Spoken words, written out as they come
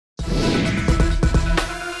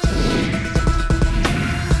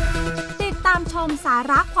มสา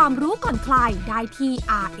ระความรู้ก่อนใครได้ที่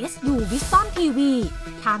RSU WisdomTV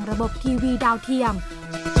ทางระบบทีวีดาวเทียม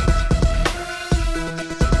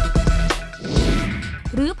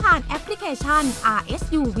หรือผ่านแอปพลิเคชัน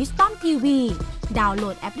RSU WisdomTV ดาวน์โหล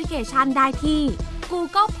ดแอปพลิเคชันได้ที่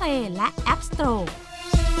Google Play และ App Store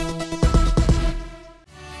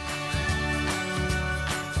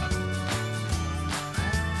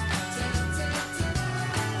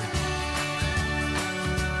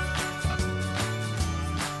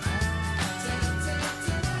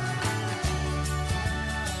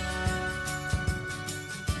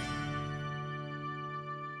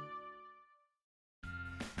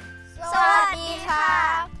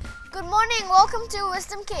Good morning, welcome to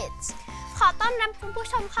Wisdom Kids. ขอต้อนรับคุณผู้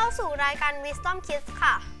ชมเข้าสู่รายการ Wisdom Kids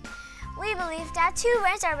ค่ะ We believe that two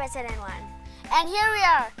words are better than one. And here we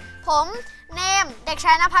are. ผมเนมเด็กช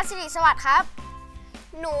ายณภัทร ศิริสวัสดิ์ครับ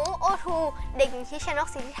หนูโอทูเด็กหญิงชิดชนก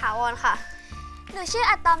สิทธิถาวรค่ะ หนูชื่อ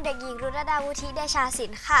อะตอมเด็กหญิงรุตรดาวุฒิเดชาสิ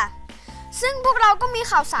นค่ะ ซึ่งพวกเราก็มี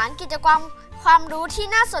ข่าวสารกิจกรรมความรู้ที่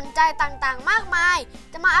น่าสนใจต่างๆมากมาย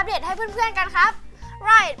จะมาอัปเดตให้เพื่อนๆกันครับ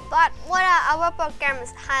Right, but what are our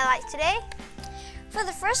program's highlights today? For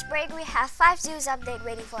the first break, we have 5 zoos update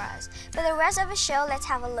waiting for us. For the rest of the show, let's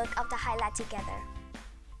have a look of the highlight together.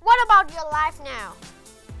 What about your life now?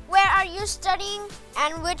 Where are you studying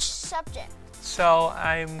and which subject? So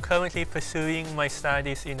I'm currently pursuing my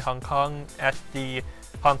studies in Hong Kong at the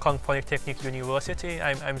Hong Kong Polytechnic University.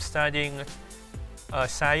 I'm studying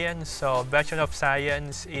science, so Bachelor of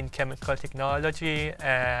Science in Chemical Technology,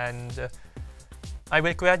 and I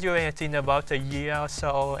will graduate in about a year or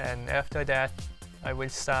so, and after that I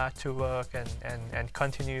will start to work and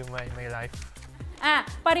continue my life.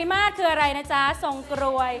 ปริมาตรคืออะไรนะจ๊ะทรงกร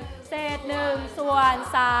วยเศษ1ส่วน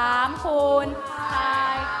3คูณ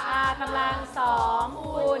i r กำลัง2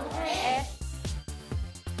คูณ s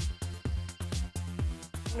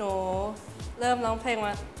หนูเริ่มร้องเพลงม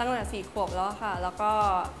าตั้งแต่4 ขวบแล้วค่ะแล้วก็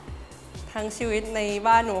ทั้งชีวิตใน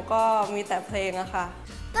บ้านหนูก็มีแต่เพลงอะค่ะ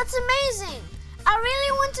That's amazing! I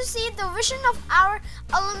really want to see the vision of our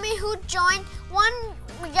alumni who joined One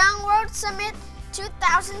Young World Summit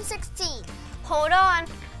 2016. Hold on,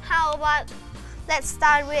 how about let's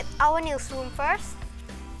start with our newsroom first?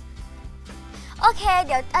 โอเคเ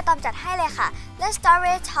ดี๋ยวอะตอมจัดให้เลยค่ะ Let's start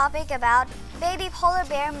with a topic about baby polar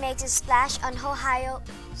bear makes a splash on Ohio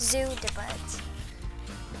Zoo debuts.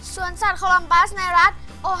 สวนสัตว์โคลัมบัสในรัฐ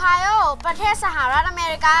โอไฮโอประเทศสหรัฐอเม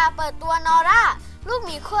ริกาเปิดตัวนอร่าลูกห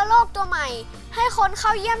มีขั้วโลกตัวใหม่ให้คนเข้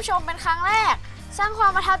าเยี่ยมชมเป็นครั้งแรกสร้างควา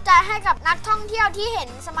มประทับใจให้กับนักท่องเที่ยวที่เห็น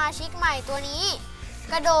สมาชิกใหม่ตัวนี้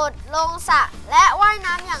กระโดดลงสระและว่าย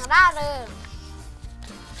น้ำอย่างร่าเริง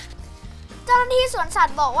เจ้าหน้าที่สวนสัต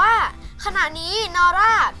ว์บอกว่าขณะนี้นอร่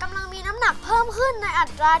ากำลังมีน้ำหนักเพิ่มขึ้นในอั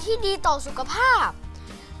ตราที่ดีต่อสุขภาพ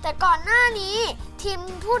แต่ก่อนหน้านี้ทีม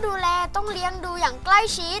ผู้ดูแลต้องเลี้ยงดูอย่างใกล้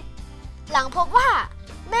ชิดหลังพบว่า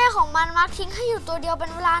แม่ของมันมักทิ้งให้อยู่ตัวเดียวเป็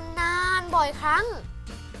นเวลานานบ่อยครั้ง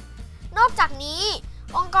นอกจากนี้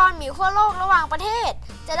องค์กรหมีขั้วโลกระหว่างประเทศ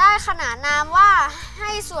จะได้ขนานนามว่าใ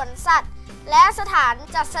ห้สวนสัตว์และสถาน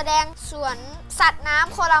จัดแสดงสวนสัตว์น้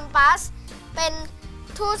ำโคลัมบัสเป็น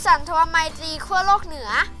ทูตสันทวไมตรีขั้วโลกเหนือ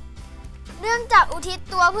เนื่องจากอุทิศ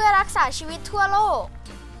ตัวเพื่อรักษาชีวิตทั่วโลก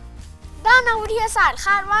ด้านนักวิทยาศาสตร์ค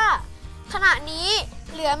าดว่าขณะนี้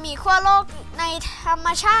เหลือหมีขั้วโลกในธรรม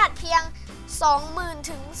ชาติเพียง 20,000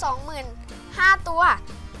 ถึง 25,000 ตัว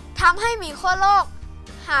ทำให้หมีขั้วโลก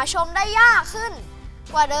หาชมได้ยากขึ้น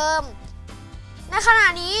กว่าเดิมในขณะ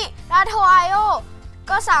นี้รัฐโอไฮโอ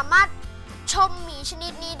ก็สามารถชมหมีชนิ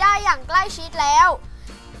ดนี้ได้อย่างใกล้ชิดแล้ว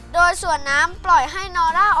โดยสวนน้ำปล่อยให้นอ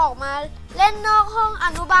ร่าออกมาเล่นนอกห้องอ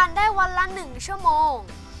นุบาลได้วันละ1 ชั่วโมง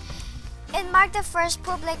It marked the first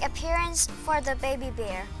public appearance for the baby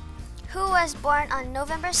bear, who was born on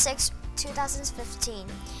November 6, 2015,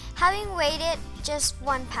 having weighed just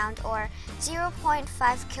 1 pound or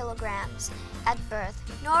 0.5 kilograms at birth.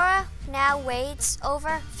 Nora now weighs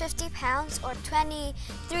over 50 pounds or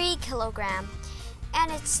 23 kilograms,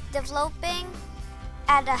 and it's developing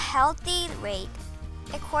at a healthy rate,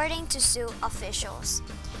 according to zoo officials.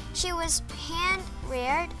 She was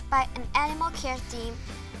hand-reared by an animal care team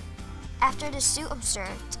after the zoo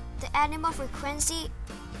observed the animal frequency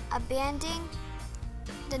abandoning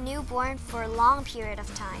the newborn for a long period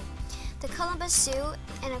of time. The Columbus Zoo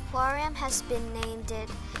and Aquarium has been named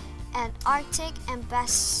an Arctic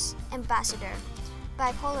ambassador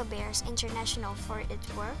by Polar Bears International for its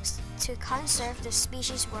works to conserve the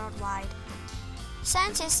species worldwide.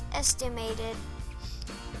 Scientists estimated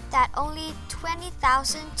that only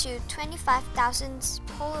 20,000 to 25,000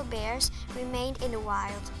 polar bears remained in the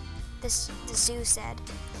wild. the zoo said.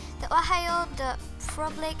 The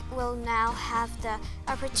public will now have the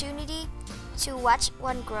opportunity to watch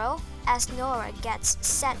one grow as Nora gets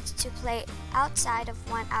set to play outside of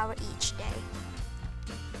 1 hour each day.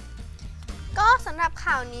 ก็สำหรับ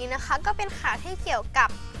ข่าวนี้นะคะก็เป็นข่าวที่เกี่ยวกับ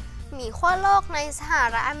หมีขั้วโลกในสห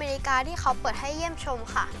รัฐอเมริกาที่เขาเปิดให้เยี่ยมชม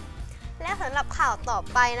ค่ะและสำหรับข่าวต่อ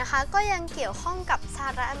ไปนะคะก็ยังเกี่ยวข้องกับสห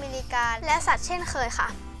รัฐอเมริกาและสัตว์เช่นเคยค่ะ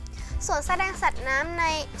ส่วนแสดงสัตว์น้ำใน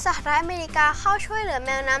สหรัฐอเมริกาเข้าช่วยเหลือแ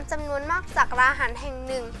มวน้ำจำนวนมากจากร้านอาหารแห่ง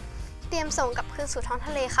หนึ่งเตรียมส่งกลับคืนสู่ท้องท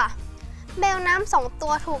ะเลค่ะแมวน้ำ2 ตั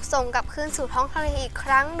วถูกส่งกลับคืนสู่ท้องทะเลอีกค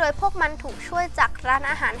รั้งโดยพวกมันถูกช่วยจากร้าน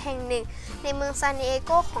อาหารแห่งหนึ่งในเมืองซานดิเอโ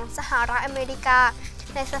กของสหรัฐอเมริกา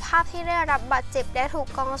ในสภาพที่ได้รับบาดเจ็บและถูก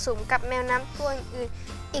กองสุมกับแมวน้ำตัวอื่น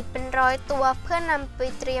อีกเป็น100 ตัวเพื่อนำไป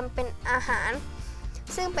เตรียมเป็นอาหาร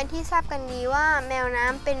ซึ่งเป็นที่ทราบกันดีว่าแมวน้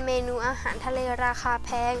ำเป็นเมนูอาหารทะเลราคาแพ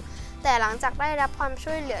งแต่หลังจากได้รับความ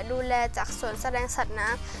ช่วยเหลือดูแลจากสวนแสดงสัตว์น้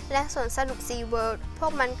ำและสวนสนุกซีเวิลด์พว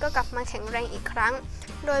กมันก็กลับมาแข็งแรงอีกครั้ง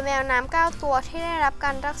โดยแมวน้ำ9 ตัวที่ได้รับก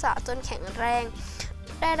ารรักษาจนแข็งแรง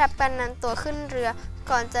ได้รับการนำตัวขึ้นเรือ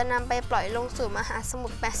ก่อนจะนำไปปล่อยลงสู่มหาสมุ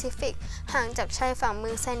ทรแปซิฟิกห่างจากชายฝั่งเมื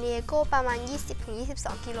องซานดิเอโกประมาณ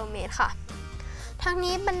 20-22 กิโลเมตรค่ะทั้ง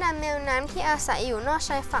นี้บรรดาแมวน้ำที่อาศัยอยู่นอกช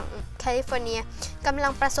ายฝั่งแคลิฟอร์เนียกำลั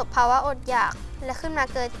งประสบภาวะอดอยากและขึ้นมา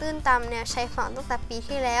เกยตื้นตามแนวชายฝั่งตั้งแต่ปี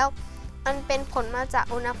ที่แล้วมันเป็นผลมาจาก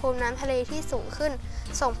อุณหภูมิน้ำทะเลที่สูงขึ้น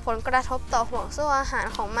ส่งผลกระทบต่อห่วงโซ่อาหาร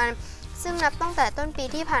ของมันซึ่งนับตั้งแต่ต้นปี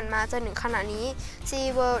ที่ผ่านมาจนถึงขณะนี้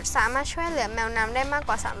SeaWorld สามารถช่วยเหลือแมวน้ำได้มากก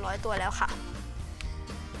ว่า300 ตัวแล้วค่ะ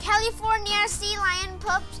California sea lion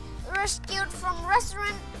pups rescued from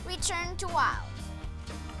restaurant return to wild.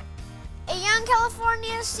 A young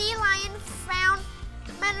California sea lion found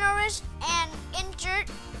malnourished and injured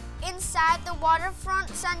inside the waterfront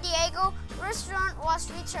San Diego restaurant was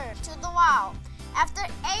returned to the wild after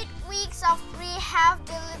 8 weeks of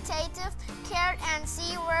rehabilitative care at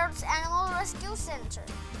SeaWorld's Animal Rescue Center.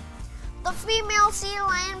 The female sea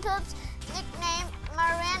lion pups, nicknamed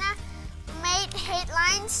Marina, made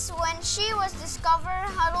headlines when she was discovered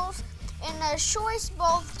huddled in a choice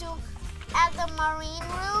bowl at the Marine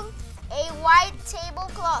Room, a white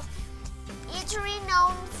tablecloth eatery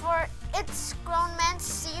known for its grown men's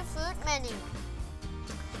seafood menu.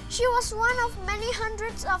 She was one of many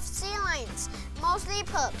hundreds of sea lions, mostly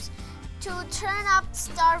pups, to turn up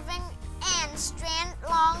starving and stranded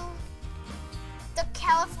along the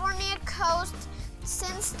California coast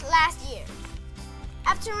since last year.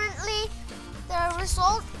 Apparently, the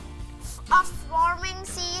result of warming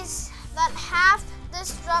seas that have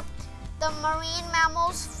disrupted the marine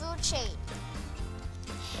mammal's food chain.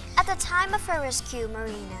 At the time of her rescue,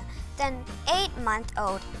 Marina, then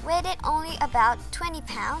 8-month-old, weighed only about 20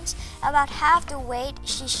 pounds, about half the weight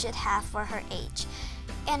she should have for her age,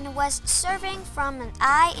 and was suffering from an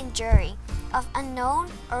eye injury of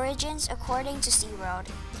unknown origins according to SeaWorld.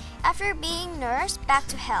 After being nursed back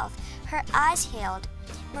to health, her eyes healed.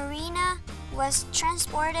 Marina was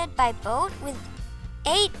transported by boat with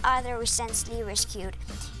 8 other recently rescued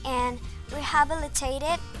and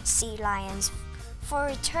rehabilitated sea lions for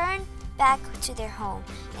return back to their home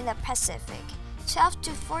in the Pacific, 12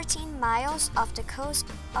 to 14 miles off the coast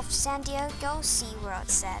of San Diego, SeaWorld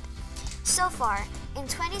said. So far, in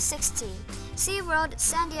 2016, SeaWorld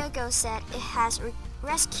San Diego said it has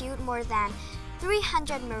rescued more than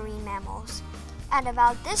 300 marine mammals. At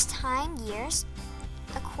about this time years,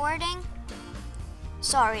 the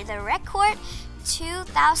record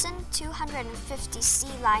 2,250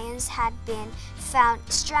 sea lions had been found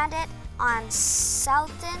stranded on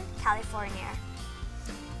Southern California.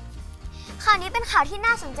 ข่าวนี้เป็นข่าวที่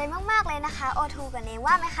น่าสนใจมากๆเลยนะคะโอทูกับเน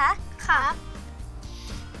ว่าไหมคะครับ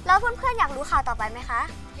แล้วเพื่อนๆอยากรู้ข่าวต่อไปไหมคะ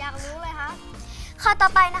อยากรู้เลยครับข่าวต่อ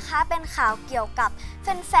ไปนะคะเป็นข่าวเกี่ยวกับแ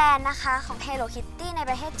ฟนๆนะคะของ Hello Kitty ใน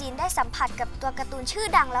ประเทศจีนได้สัมผัสกับตัวการ์ตูนชื่อ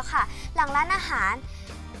ดังแล้วค่ะหลังร้านอาหาร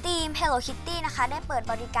ทีม Hello Kitty นะคะได้เปิด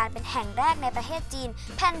บริการเป็นแห่งแรกในประเทศจีน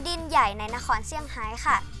แผ่นดินใหญ่ในนครเซี่ยงไฮ้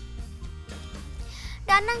ค่ะ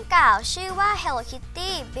ร้านดังกล่าวชื่อว่า Hello Kitty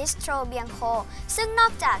Bistro Bianco ซึ่งนอ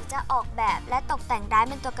กจากจะออกแบบและตกแต่งร้าน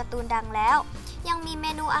เป็นตัวการ์ตูนดังแล้วยังมีเม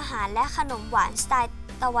นูอาหารและขนมหวานสไตล์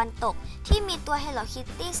ตะวันตกที่มีตัว Hello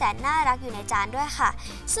Kitty แสนน่ารักอยู่ในจานด้วยค่ะ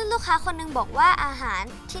ซึ่งลูกค้าคนนึงบอกว่าอาหาร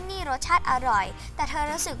ที่นี่รสชาติอร่อยแต่เธอ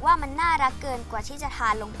รู้สึกว่ามันน่ารักเกินกว่าที่จะทา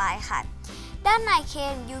นลงไปค่ะด้านนายเค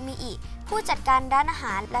นยูมิอิผู้จัดการร้านอาห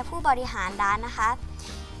ารและผู้บริหารร้านนะคะ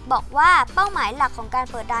บอกว่าเป้าหมายหลักของการ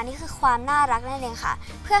เปิดร้านนี้คือความน่ารักนั่นเองค่ะ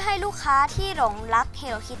เพื่อให้ลูกค้าที่หลงรัก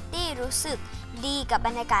Hello Kitty รู้สึกดีกับบ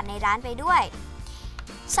รรยากาศในร้านไปด้วย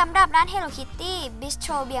สำหรับร้าน Hello Kitty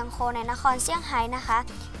Bistro Bilinqual ในนครเซี่ยงไฮ้นะคะ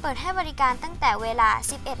เปิดให้บริการตั้งแต่เวลา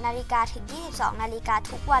 11 นาฬิกาถึง 22 นาฬิกา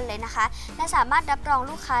ทุกวันเลยนะคะและสามารถรับรอง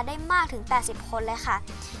ลูกค้าได้มากถึง 80 คนเลยค่ะ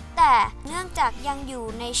แต่เนื่องจากยังอยู่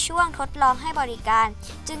ในช่วงทดลองให้บริการ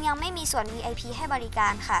จึงยังไม่มีส่วน VIP ให้บริกา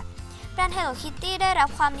รค่ะแบรนด์ Hello Kitty ได้รับ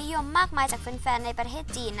ความนิยมมากมายจากแฟนๆในประเทศ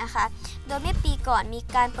จีนนะคะโดยเมื่อปีก่อนมี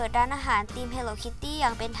การเปิดร้านอาหารธีม Hello Kitty อย่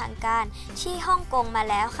างเป็นทางการที่ฮ่องกงมา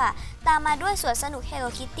แล้วค่ะตามมาด้วยสวนสนุก Hello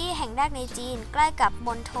Kitty แห่งแรกในจีนใกล้กับม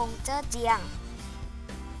ณฑลเจ้อเจียง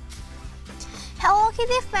Hello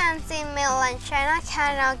Kitty fans in Mainland China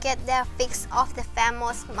can now get their fix of the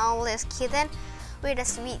famous smellless kitten with a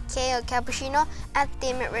sweet cake cappuccino at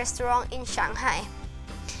themed restaurant in Shanghai.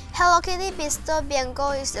 Hello Kitty Bistro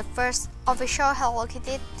Bilinqual is the first official Hello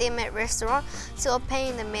Kitty themed restaurant to open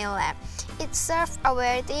in the mainland. It serves a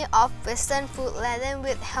variety of Western food laden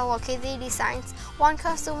with Hello Kitty designs. One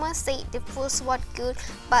consumer said the food was good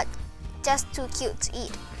but just too cute to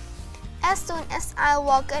eat. As soon as I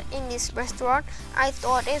walked in this restaurant, I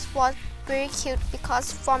thought it was very cute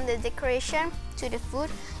because from the decoration to the food,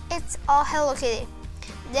 it's all Hello Kitty.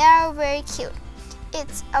 They are very cute.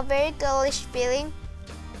 It's a very girlish feeling.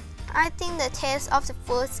 I think the taste of the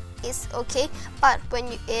food is okay, but when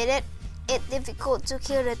you eat it, it's difficult to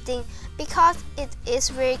kill the thing because it is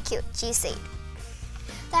very cute, she said.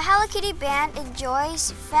 The Hello Kitty brand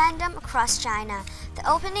enjoys fandom across China. The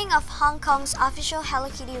opening of Hong Kong's official Hello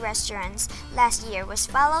Kitty restaurants last year was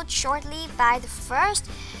followed shortly by the first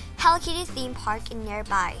Hello Kitty theme park in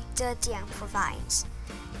nearby Zhejiang province.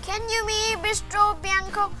 Can you meet Bistro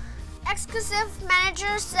Bilinqual? Exclusive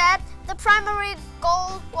manager said the primary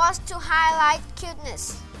goal was to highlight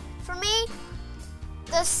cuteness. For me,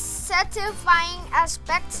 the satisfying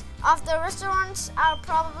aspects of the restaurants are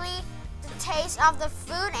probably the taste of the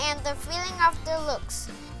food and the feeling of the looks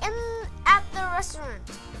at the restaurant.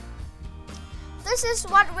 This is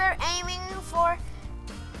what we're aiming for,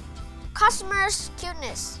 customers'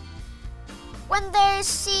 cuteness. When they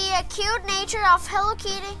see a cute nature of Hello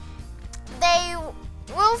Kitty, they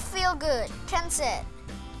will feel good, Ken said.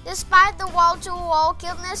 Despite the wall-to-wall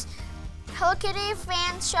cuteness, Hello Kitty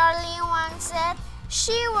fan Charlene Wang said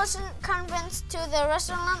she wasn't convinced to the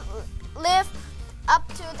restaurant live up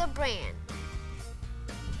to the brand.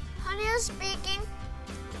 Honestly speaking,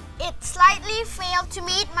 it slightly failed to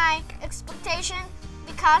meet my expectation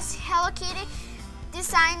because Hello Kitty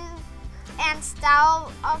design and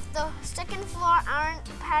style of the second floor aren't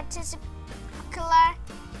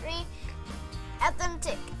particularly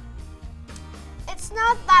authentic. It's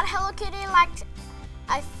not that Hello Kitty liked.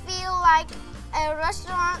 I feel like a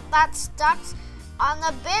restaurant that stuck on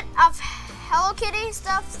a bit of Hello Kitty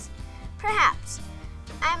stuff. Perhaps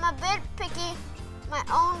I'm a bit picky. My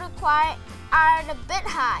own requirements are a bit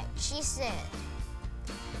high, she said.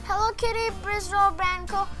 Hello Kitty Bistro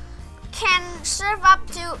Bilinqual can serve up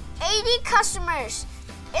to 80 customers.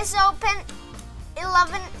 It's open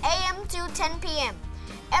 11 a.m. to 10 p.m.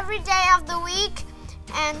 every day of the week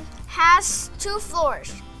and has 2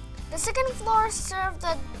 floors. The second floor serves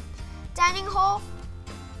the dining hall,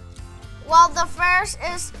 while the first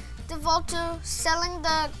is devoted to selling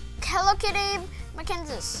the Hello Kitty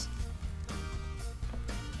merchandise.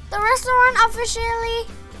 The restaurant officially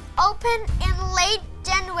opened in late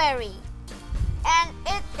January, and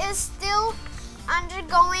it is still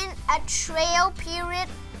undergoing a trial period.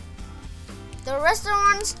 The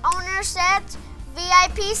restaurant's owner said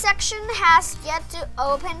VIP section has yet to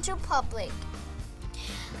open to public.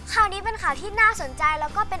 ข่าวนี้เป็นข่าวที่น่าสนใจแล้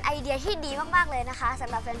วก็เป็นไอเดียที่ดีมากๆเลยนะคะสำ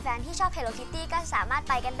หรับแฟนๆที่ชอบ Hello Kitty ก็สามารถ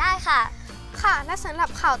ไปกันได้ค่ะค่ะและสำหรับ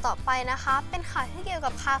ข่าวต่อไปนะคะเป็นข่าวที่เกี่ยว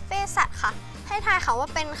กับคาเฟ่สัตว์ค่ะให้ทายค่ะว่า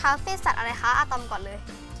เป็นคาเฟ่สัตว์อะไรคะอะตอมก่อนเลย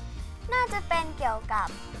น่าจะเป็นเกี่ยวกับ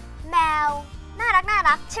แมวน่า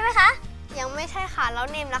รักใช่ไหมคะยังไม่ใช่ค่ะแล้ว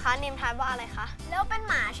เนมนะคะเนมทายว่าอะไรคะแล้วเป็น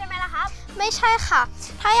หมาใช่ไหมล่ะครับไม่ใช่ค่ะ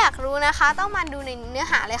ถ้าอยากรู้นะคะต้องมาดูในเนื้อ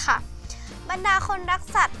หาเลยค่ะบรรดาคนรัก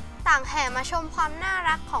สัตว์ต่างแห่มาชมความน่า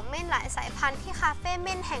รักของเม่นหลายสายพันธุ์ที่คาเฟ่เ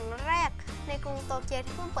ม่นแห่งแรกในกรุงโตเกียว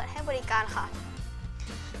ที่เพิ่งเปิดให้บริการค่ะ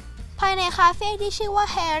ภายในคาเฟ่ที่ชื่อว่า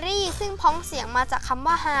แฮร์รี่ซึ่งพ้องเสียงมาจากคำ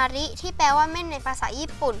ว่าฮาริที่แปลว่าเม่นในภาษา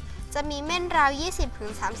ญี่ปุ่นจะมีเม่นราว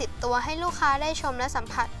 20-30 ตัวให้ลูกค้าได้ชมและสัม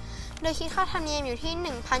ผัสโดยคิดค่าธรรมเนียมอยู่ที่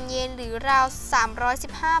 1,000 เยนหรือราว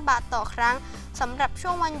 315 บาทต่อครั้งสำหรับช่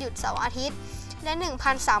วงวันหยุดเสาร์อาทิตย์และ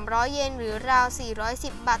 1,300 เยนหรือราว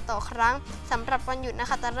 410 บาทต่อครั้งสำหรับวันหยุดนัก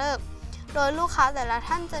ขัตฤกษ์โดยลูกค้าแต่ละ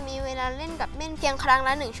ท่านจะมีเวลาเล่นกับเม่นเพียงครั้งล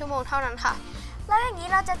ะ 1 ชั่วโมงเท่านั้นค่ะแล้วอย่างนี้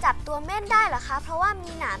เราจะจับตัวเม่นได้เหรอคะเพราะว่า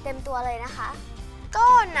มีหนามเต็มตัวเลยนะคะก็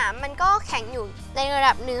หนามมันก็แข็งอยู่ในระ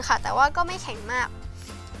ดับหนึ่งค่ะแต่ว่าก็ไม่แข็งมาก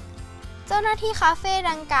เจ้าหน้าที่คาเฟ่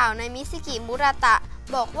ดังกล่าวในมิซิกิมุราตะ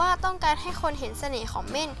บอกว่าต้องการให้คนเห็นเสน่ห์ของ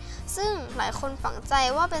เม่นซึ่งหลายคนฝังใจ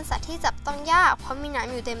ว่าเป็นสัตว์ที่จับต้องยากเพราะมีหนาม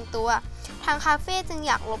อยู่เต็มตัวทางคาเฟ่จึงอ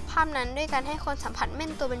ยากลบภาพนั้นด้วยการให้คนสัมผัสเม่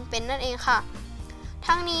นตัวเป็นๆนั่นเองค่ะ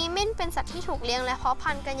ทั้งนี้เม่นเป็นสัตว์ที่ถูกเลี้ยงและเพาะ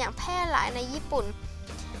พันธุ์กันอย่างแพร่หลายในญี่ปุ่น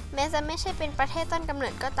แม้จะไม่ใช่เป็นประเทศต้นกำเนิ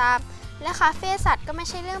ดก็ตามและคาเฟ่สัตว์ก็ไม่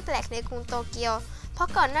ใช่เรื่องแปลกในกรุงโตเกียวเพราะ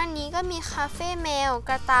ก่อนหน้านี้ก็มีคาเฟ่แมวก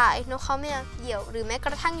ระต่ายนกเขาแมวเหยี่ยวหรือแม้ก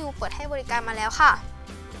ระทั่งยูเปิดให้บริการมาแล้วค่ะ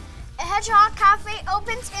A hedgehog cafe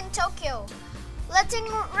opens in Tokyo, letting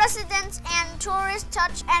residents and tourists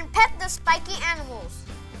touch and pet the spiky animals.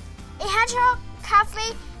 A hedgehog cafe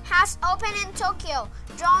has opened in Tokyo,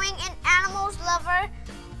 drawing in animals lovers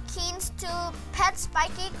keen to pet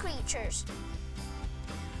spiky creatures.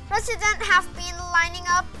 Residents have been lining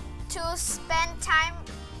up to spend time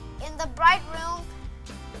in the bright room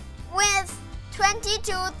with 20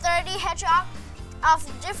 to 30 hedgehogs of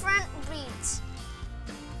different breeds.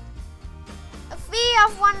 A fee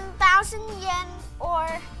of 1,000 yen or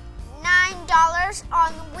 $9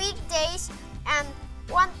 on weekdays and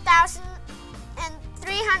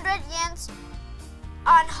 1,300 yen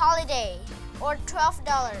on holiday or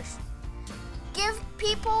 $12. Give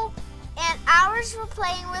people an hour for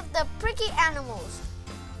playing with the pricky animals.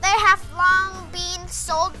 They have long been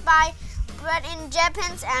sold by bred in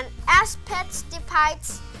Japan and as pets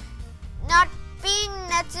despite not being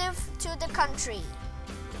native to the country.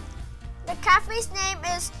 The cafe's name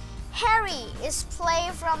is Harry is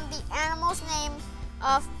play from the animal's name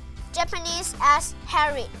of Japanese as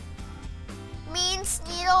Harry, means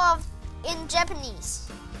needle of in Japanese.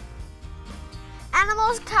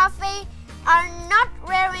 Animals cafe are not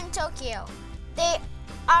rare in Tokyo. They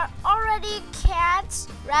are already cats,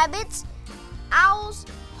 rabbits, owls,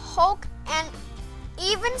 hawk, and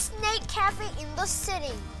even snake cafe in the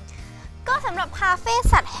city. ก็สำหรับคาเฟ่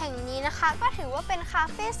สัตว์แห่งนี้นะคะก็ถือว่าเป็นคา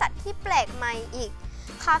เฟ่สัตว์ที่แปลกใหม่อีก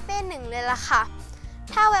คาเฟ่หนึ่งเลยล่ะค่ะ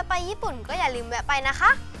ถ้าแวะไปญี่ปุ่นก็อย่าลืมแวะไปนะค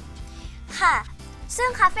ะค่ะซึ่ง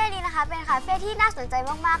คาเฟ่นี้นะคะเป็นคาเฟ่ที่น่าสนใจ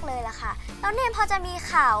มากๆเลยล่ะค่ะแล้วเนี่ยพอจะมี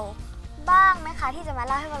ข่าวบ้างไหมคะที่จะมาเ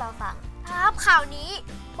ล่าให้พวกเราฟังครับข่าวนี้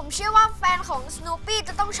ผมเชื่อว่าแฟนของ Snoopy จ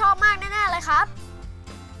ะต้องชอบมากแน่ๆเลยครับ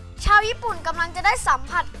ชาวญี่ปุ่นกำลังจะได้สัม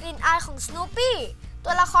ผัสกลิ่นอายของ Snoopy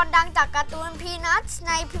ตัวละครดังจากการ์ตูน Peanuts ใ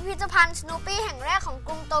นพิพิธภัณฑ์ Snoopy แห่งแรกของก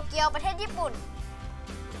รุงโตเกียวประเทศญี่ปุ่น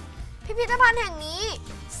พิพิธภัณฑ์แห่งนี้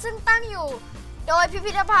ซึ่งตั้งอยู่โดยพิ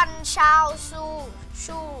พิธภัณฑ์ชาว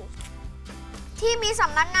ชูที่มีส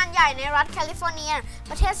ำนักงานใหญ่ในรัฐแคลิฟอร์เนีย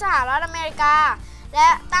ประเทศสหรัฐอเมริกาและ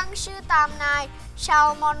ตั้งชื่อตามนายชาว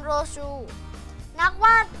มอนโรซูนักว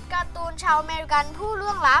าดการ์ตูนชาวอเมริกันผู้ล่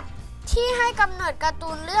วงลับที่ให้กำเนิดการ์ตู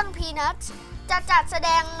นเรื่อง Peanuts จะจัดแสด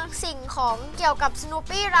งสิ่งของเกี่ยวกับ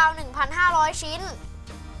Snoopy ราว 1,500 ชิ้น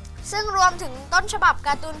ซึ่งรวมถึงต้นฉบับก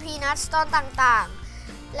าร์ตูน Peanuts ตอนต่าง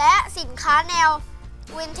ๆและสินค้าแนว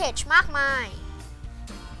วินเทจมากมาย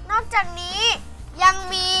นอกจากนี้ยัง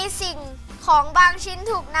มีสิ่งของบางชิ้น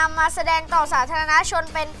ถูกนำมาแสดงต่อสาธารณชน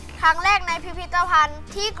เป็นครั้งแรกในพิพิธภัณฑ์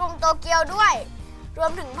ที่กรุงโตเกียวด้วยรว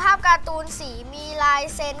มถึงภาพการ์ตูนสีมีลาย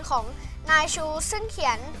เซ็นของนายชูซึ่งเขี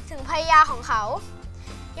ยนถึงภรรยาของเขา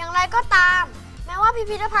อย่างไรก็ตามแม้ว่าพิ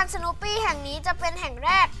พิธภัณฑ์ Snoopy แห่งนี้จะเป็นแห่งแ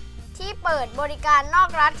รกที่เปิดบริการนอก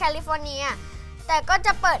รัฐแคลิฟอร์เนียแต่ก็จ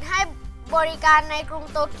ะเปิดให้บริการในกรุง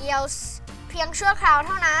โตเกียวเพียงชั่วคราวเ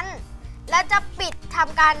ท่านั้นและจะปิดท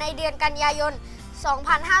ำการในเดือนกันยายน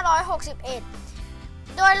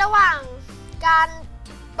 2561 โดยระหว่างการ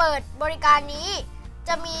เปิดบริการนี้จ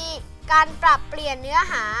ะมีการปรับเปลี่ยนเนื้อ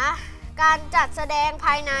หาการจัดแสดงภ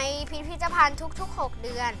ายในพิพิธภัณฑ์ทุกๆ 6 เ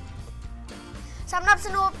ดือนสำหรับ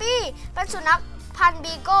Snoopy เป็นสุนัขพันธุ์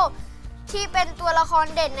บีโก้ที่เป็นตัวละคร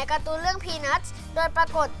เด่นในการ์ตูนเรื่อง Peanuts โดยปรา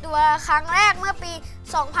กฏตัวครั้งแรกเมื่อปี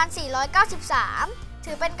 2493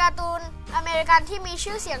 ถือเป็นการ์ตูนอเมริกันที่มี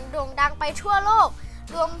ชื่อเสียงโด่งดังไปทั่วโลก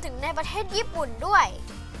รวมถึงในประเทศญี่ปุ่นด้วย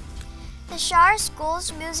The Shar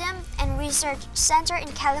Schools Museum and Research Center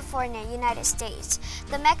in California, United States,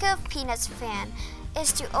 the Mecca of Peanuts fan,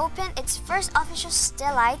 is to open its first official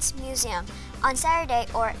Stellites Museum on Saturday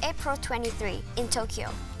or April 23 in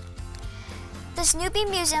Tokyo. The Snoopy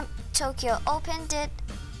Museum Tokyo opened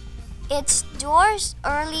its doors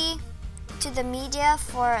early to the media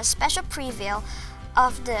for a special preview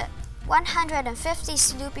of the 150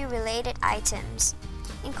 Snoopy-related items,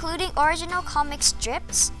 including original comic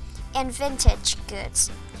strips and vintage goods,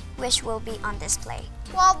 which will be on display.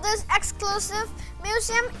 While this exclusive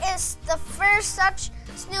museum is the first such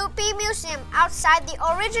Snoopy museum outside the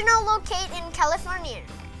original location in California,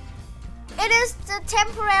 it is the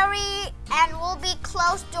temporary and will be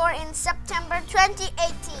closed door in September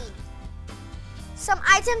 2018. Some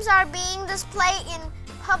items are being displayed in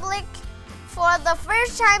public for the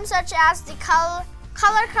first time, such as the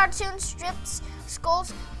color cartoon strips, schools,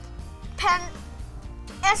 pen,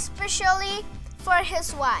 especially for his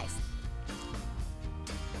wife.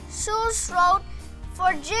 Suze wrote,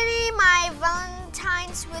 "For Ginny, my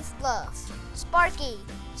Valentine's with love." Sparky.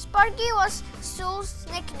 Sparky was Sue's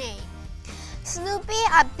nickname. Snoopy,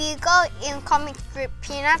 a beagle in comic strip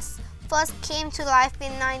Peanuts, first came to life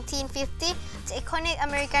in 1950. The iconic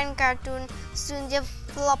American cartoon soon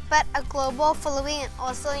developed a global following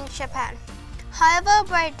also in Japan. However,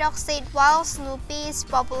 Bright Dog said while Snoopy is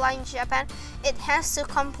popular in Japan, it has to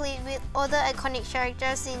compete with other iconic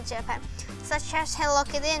characters in Japan, such as Hello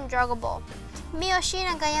Kitty and Dragon Ball. Miyoshi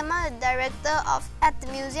Nagayama, the director at the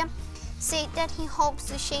museum, said that he hopes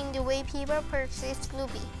to change the way people perceive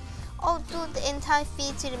Snoopy. Although the entire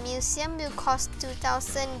fee to the museum will cost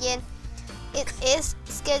 2,000 yen, it is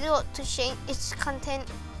scheduled to change its content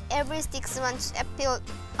every 6 months to appeal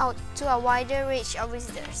out to a wider range of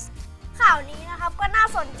visitors. ข่าวนี้นะครับก็น่า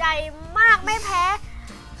สนใจมากไม่แพ้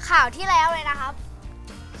ข่าวที่แล้วเลยนะครับ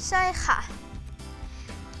ใช่ค่ะ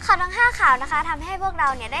ข่าวทั้ง5ข่าวนะคะทำให้พวกเรา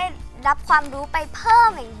เนี่ยได้รับความรู้ไปเพิ่ม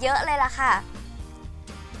อย่างเยอะเลยล่ะค่ะ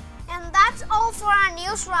And that's all for our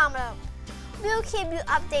news roundup. We'll keep you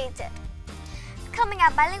updated. Coming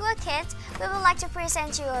up, Bilinqual Kids, we would like to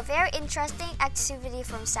present you a very interesting activity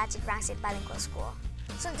from Sachit Rangsit Bilingual School.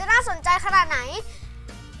 ส่วนจะน่าสนใจขนาดไหน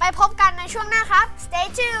ไปพบกันในช่วงหน้าครับ Stay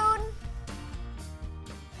tuned.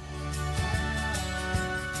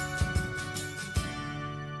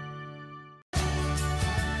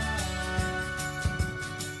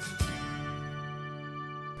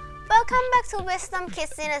 Welcome back to Wisdom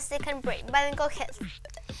Kids in a second break. Bilingual Kids.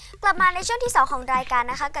 กลับมาในช่วงที่2ของรายการ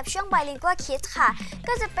นะคะกับช่วง Bilinqual Kids ค่ะ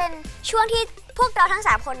ก็จะเป็นช่วงที่พวกเราทั้ง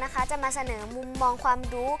3คนนะคะจะมาเสนอมุมมองความ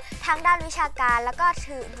รู้ทางด้านวิชาการแล้วก็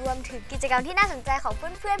รวมถึงกิจกรรมที่น่าสนใจของเ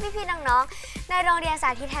พื่อนๆพี่ๆน้องๆในโรงเรียนสา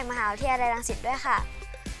ธิตแห่งมหาวิทยาลัยรังสิตด้วยค่ะ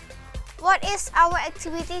What is our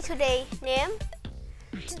activity today, Name?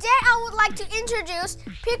 Today I would like to introduce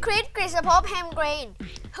Kridsapope Hemgren,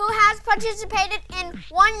 who has participated in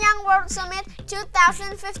One Young World Summit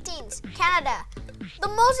 2015, Canada.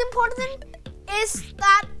 The most important is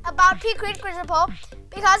that about Kridsapope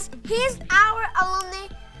because he is our alumni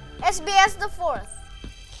SBS the 4th.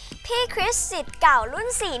 พี่คริสศิษย์เก่ารุ่น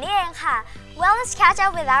4นี่เองค่ะ Well, let's catch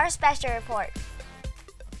up with our special report.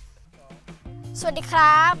 สวัสดีค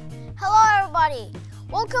รับ Hello everybody.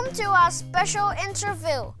 Welcome to our special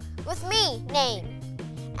interview with me, Name.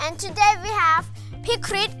 And today we have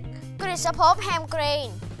Kridsapope Hemgren,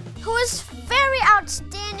 who is very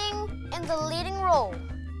outstanding in the leading role.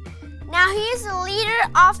 Now he is the leader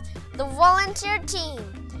of the volunteer team,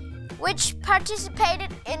 which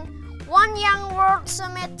participated in One Young World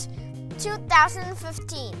Summit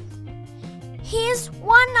 2015. He is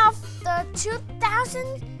one of the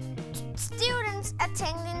 2,000 students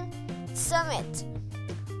attending summit.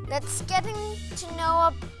 Let's get to know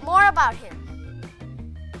more about him.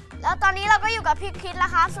 แล้วตอนนี้เราก็อยู่กับพี่คริสแล้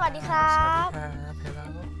วครับสวัสดีครับ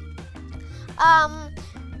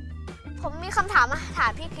ผมมีคำถามมาถา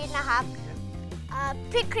มพี่คริสนะครับ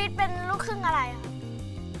พี่คริสเป็นลูกครึ่งอะไรครับ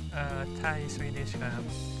Thai Swedish ครับ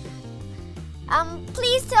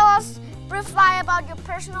Please tell us briefly about your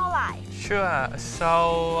personal life. Sure. So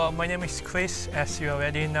my name is Chris, as you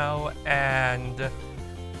already know, and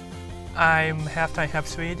I'm half Thai, half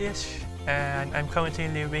Swedish, and I'm currently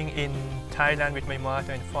living in Thailand with my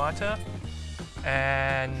mother and father.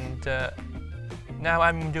 And now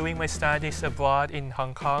I'm doing my studies abroad in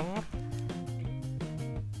Hong Kong,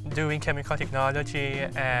 doing chemical technology,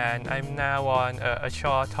 and I'm now on a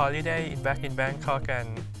short holiday back in Bangkok,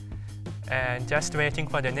 and just waiting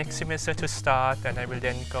for the next semester to start, and I will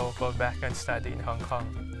then go back and study in Hong Kong.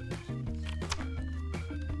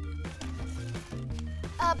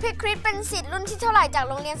 พี่คริสเป็นศิษย์รุ่นที่เท่าไหร่จาก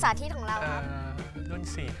โรงเรียนสาธิตของเราครับรุ่น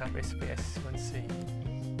4ครับ SBS รุ่น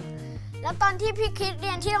4แล้วตอนที่พี่คริสเ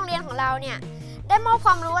รียนที่โรงเรียนของเราเนี่ยได้มอบค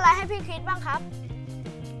วามรู้อะไรให้พี่คริสบ้างครับ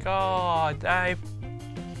ก็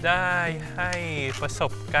ได้ให้ประส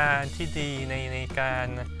บการณ์ที่ดีในกา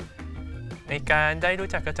รได้รู้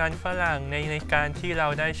จักอาจารย์ฝรั่งในการที่เรา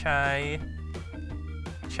ได้ใช้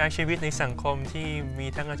ชีวิตในสังคมที่มี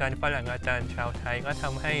ทั้งอาจารย์ฝรั่งอาจารย์ชาวไทยก็ท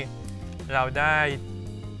ำให้เราได้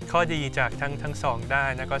ข้อดีจากทั้งสองด้า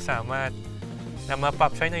นแล้วก็สามารถนำมาปรั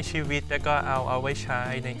บใช้ในชีวิตแล้วก็เอาไว้ใช้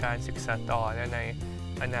ในการศึกษาต่อและใน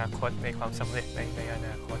อนาคตในความสำเร็จในอน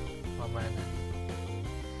าคตประมาณนั้น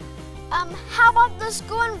How about the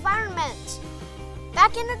school environment?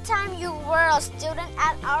 Back in the time you were a student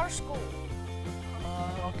at our school.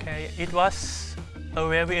 Okay, it was a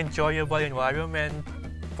very enjoyable environment,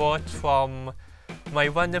 both from my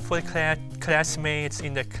wonderful classmates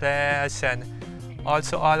in the class and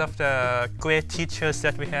also all of the great teachers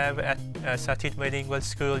that we have at Satit Bilingual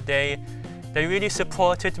School, they really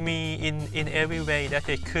supported me in every way that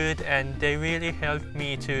they could, and they really helped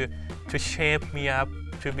me to shape me up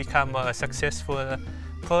to become a successful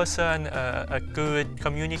person, a good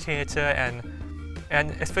communicator,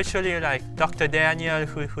 and especially like Dr. Daniel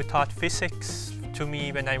who taught physics to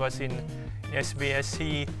me when I was in SBS.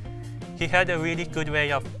 He had a really good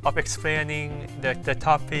way of explaining the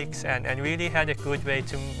topics and really had a good way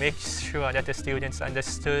to make sure that the students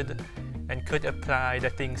understood and could apply the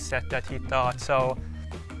things that he taught. So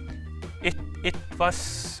it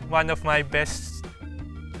was one of my best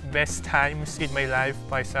times in my life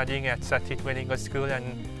by studying at Satit Bilingual School, and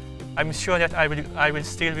I'm sure that I will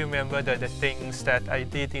still remember the things that I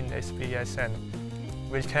did in SBS and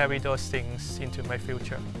will carry those things into my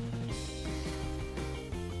future.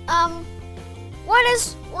 What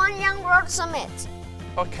is One Young World Summit?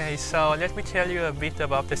 Okay, so let me tell you a bit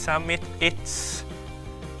about the summit. It's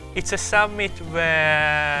a summit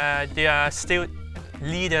where there are still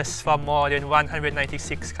leaders from more than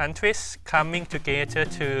 196 countries coming together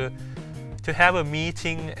to have a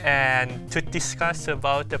meeting and to discuss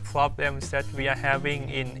about the problems that we are having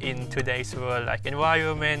in today's world, like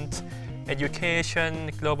environment,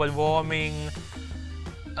 education, global warming,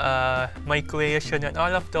 migration, and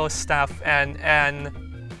all of those stuff. And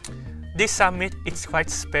this summit, it's quite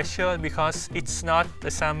special because it's not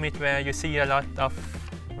a summit where you see a lot of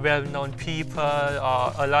well-known people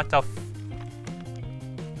or a lot of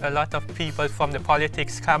people from the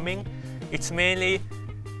politics coming. It's mainly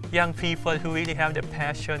young people who really have the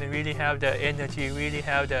passion and really have the energy, really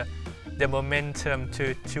have the momentum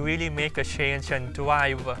to really make a change and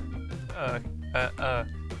drive a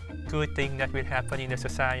good thing that will happen in the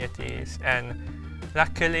societies. And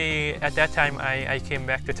luckily at that time I came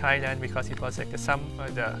back to Thailand because it was like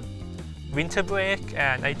the winter break,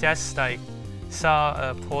 and I just like saw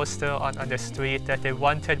a poster on the street that they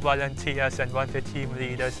wanted volunteers and wanted team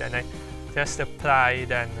leaders, and I just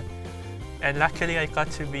applied, and luckily I got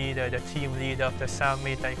to be the team leader of the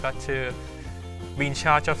summit. I got to be in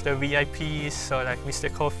charge of the VIPs, so like Mr.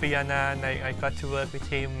 Kofi Annan, I got to work with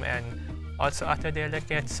him and also other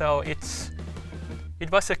delegates. So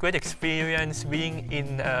it was a great experience being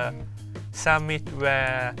in a summit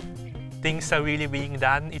where things are really being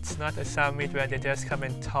done. It's not a summit where they just come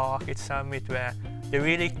and talk. It's a summit where they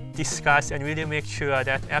really discuss and really make sure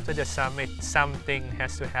that after the summit something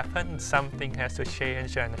has to happen, something has to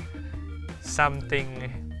change, and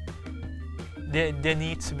there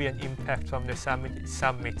needs to be an impact from the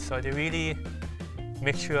summit. So they really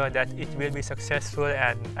make sure that it will be successful,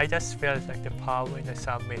 and I just felt like the power in the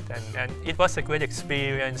summit, and it was a great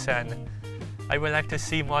experience, and I would like to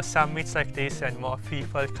see more summits like this and more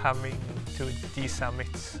people coming to these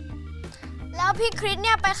summits. แล้วพี่คริสเ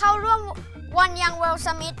นี่ยไปเข้าร่วม One Young World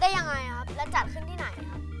Summit ได้ยังไงครับและจัดขึ้นที่ไหน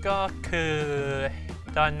ครับ ก็คือ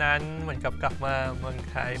ตอนนั้นเหมือนกับกลับมาเมือง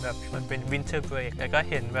ไทยแบบมันเป็น Winter Break แล้วก็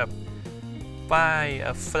เห็นแบบป้าย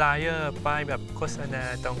flyer ป้ายแบบโฆษณา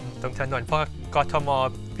ตรงถนนเพราะกทม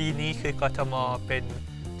ปีนี้คือกทมเป็น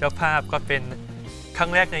เจ้าภาพก็เป็นครั้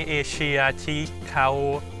งแรกในเอเชียที่เขา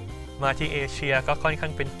มาที่เอเชียก็ค่อนข้า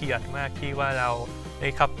งเป็นเกียรติมากที่ว่าเรา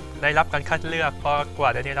ได้รับการคัดเลือกเพราะกว่า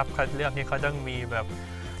จะได้รับคัดเลือกนี่เขาต้องมีแบบ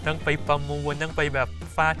ต้องไปประมูลต้องไปแบบ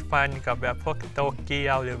ฟาดฟันกับแบบพวกโตเกี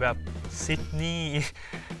ยวหรือแบบซิดนีย์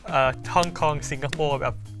ฮ่องกงสิงคโปร์แบ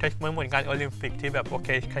บเหมือนงานโอลิมปิกที่แบบโอเค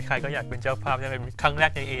ใครๆก็อยากเป็นเจ้าภาพนั่นเป็นครั้งแร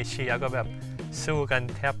กในเอเชียก็แบบสู้กัน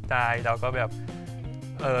แทบตายเราก็แบบ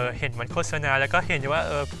เห็นมันโฆษณาแล้วก็เห็นว่า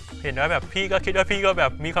เห็นว่าแบบพี่ก็คิดว่าพี่ก็แบ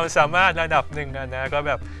บมีความสามารถระดับหนึ่งนะก็แ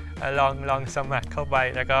บบลองสมัครเข้าไป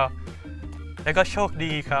แล้วก็โชค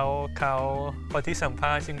ดีเขาคนที่สัมภ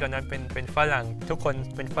าษณ์ซึ่งตอนนั้นเป็นฝรั่งทุกคน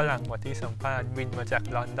เป็นฝรั่งหมดที่สัมภาษณ์บินมาจาก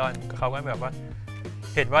ลอนดอนเขาก็แบบว่า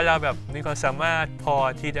เห็นว่าเราแบบมีความสามารถพอ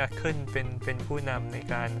ที่จะขึ้นเป็นผู้นำใน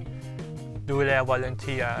การดูแลวอลเลนเ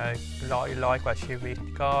ทียร์ร้อยกว่าชีวิต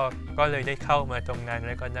ก็เลยได้เข้ามาตรงนั้นแ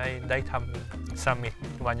ล้วก็ได้ทำซัมมิต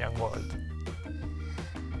วันยังเวิลด์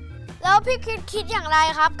แล้วพี่คิดอย่างไร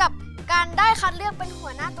ครับกับการได้คัดเลือกเป็นหั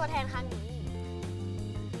วหน้าตัวแทนครั้งนี้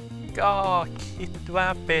ก็คิดว่า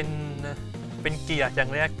เป็นเกียรติอย่า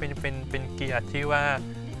งแรกเป็นเกียรติที่ว่า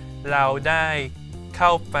เราได้เข้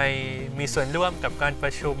าไปมีส่วนร่วมกับการปร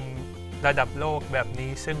ะชุมระดับโลกแบบ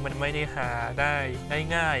นี้ซึ่งมันไม่ได้หาได้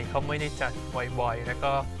ง่ายเขาไม่ได้จัดบ่อยๆแล้ว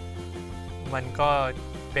ก็มันก็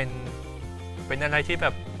เป็นอะไรที่แบ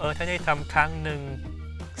บถ้าได้ทำครั้งหนึ่ง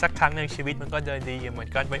สักครั้งในชีวิตมันก็จะดีเหมือน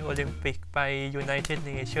กันไปโอลิมปิกไป United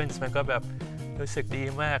Nations มันก็แบบรู้สึกดี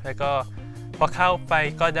มากแล้วก็พอเข้าไป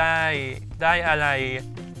ก็ได้อะไร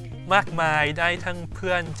มากมายได้ทั้งเ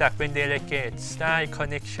พื่อนจากเป็น delegates ได้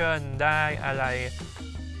connection ได้อะไร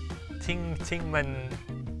ซึ่ง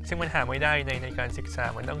มันหาไม่ได้ในการศึกษา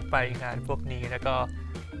มันต้องไปงานพวกนี้แล้วก็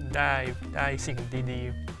ได้สิ่งดี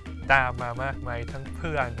ๆตามมามากมายทั้งเ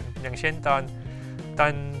พื่อนอย่างเช่นตอ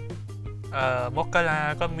นมกรา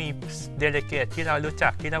ก็มี delegate ที่เรารู้จั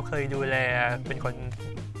กที่เราเคยดูแลเป็นคน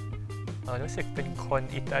รู้สึกเป็นคน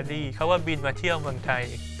อิตาลีเขาว่าบินมาเที่ยวเมืองไทย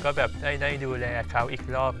ก็แบบได้ดูแลเขาอีก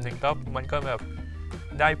รอบหนึ่งก็มันก็แบบ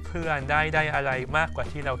ได้เพื่อนได้อะไรมากกว่า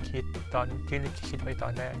ที่เราคิดตอนที่คิดไว้ตอ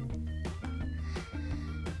นแรก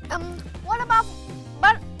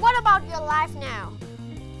What about your life now?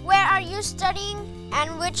 Where are you studying and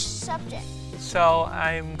which subject? So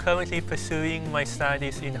I'm currently pursuing my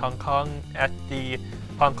studies in Hong Kong at the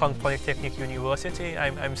Hong Kong Polytechnic University.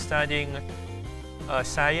 I'm studying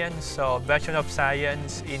science, so Bachelor of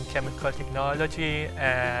Science in Chemical Technology,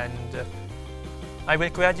 and I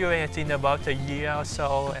will graduate in about a year or so,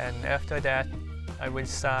 and after that I will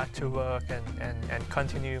start to work and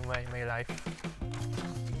continue my life.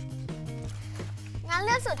 งั้นเ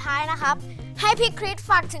รื่องสุดท้ายนะครับให้พี่คริส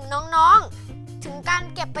ฝากถึงน้องๆถึงการ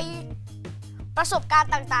เก็บไปประสบการ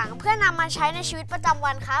ณ์ต่างๆเพื่อนำมาใช้ในชีวิตประจำ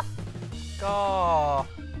วันครับก็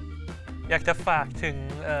อยากจะฝากถึง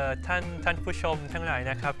ท่านผู้ชมทั้งหลาย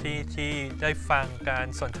นะครับที่ได้ฟังการ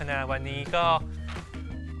สนทนาวันนี้ก็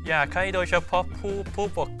อยากให้โดยเฉพาะผู้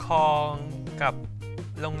ปกครองกับ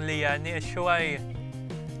โรงเรียนเนี่ยช่ว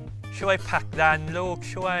ยผลักดันลูก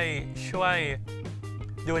ช่วย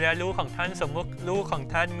ดูแลลูกของท่านสมมติลูกของ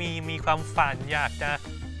ท่านมีความฝันอยากจะ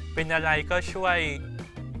เป็นอะไรก็ช่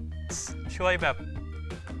วยแบบ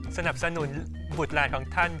สนับสนุนบุตรหลานของ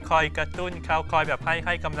ท่านคอยกระตุ้นเขาคอยแบบใ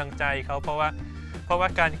ห้กำลังใจเขาเพราะว่า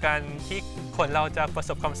การที่คนเราจะประส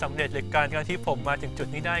บความสำเร็จหรือการที่ผมมาถึงจุด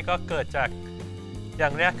นี้ได้ก็เกิดจากอย่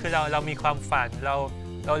างแรกคือเรามีความฝันเร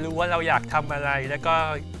ารู้ว่าเราอยากทำอะไรแล้วก็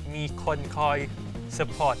มีคนคอยส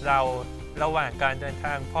ปอร์ตเราระหว่างการเดินท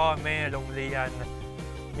างพ่อแม่โรงเรียน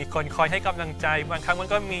มีคนคอยให้กำลังใจบางครั้งมัน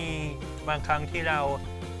ก็มีบางครั้งที่เรา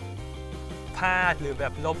พลาดหรือแบ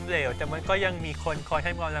บล้มเหลวแต่มันก็ยังมีคนคอยใ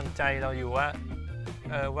ห้กำลังใจเราอยู่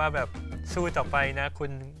ว่าแบบสู้ต่อไปนะ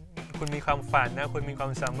คุณมีความฝันนะคุณมีควา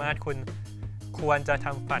มสามารถคุณควรจะท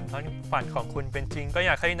ำฝันของคุณเป็นจริงก็อ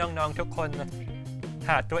ยากให้น้องๆทุกคนห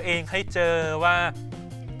าตัวเองให้เจอว่า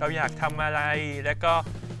เราอยากทำอะไรแล้วก็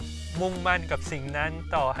มุ่งมั่นกับสิ่งนั้น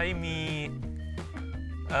ต่อให้มี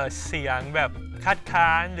เสียงแบบคัดค้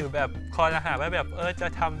านหรือแบบคอรหาว่าแบบจะ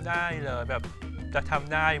ทำได้เหรอแบบจะท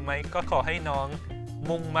ำได้ไหมก็ขอให้น้อง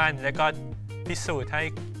มุ่งมั่นแล้วก็พิสูจน์ให้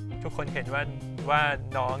ทุกคนเห็นว่า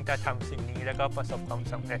น้องจะทำสิ่งนี้แล้วก็ประสบความ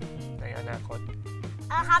สำเร็จในอนาคต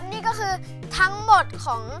ครับนี่ก็คือทั้งหมดข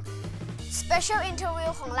อง Special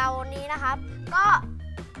Interview ของเราวันนี้นะครับก็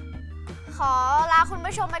ขอลาคุณ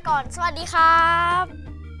ผู้ชมไปก่อนสวัสดีครับ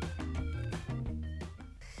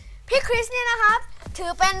พี่คริสเนี่ยนะครับถื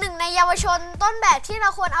อเป็นหนึ่งในเยาวชนต้นแบบที่เรา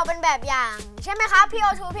ควรเอาเป็นแบบอย่างใช่ไหมครับพี่โ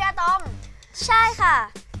อทูพี่อะตอมใช่ค่ะ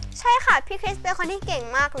พี่คริสเป็นคนที่เก่ง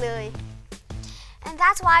มากเลย and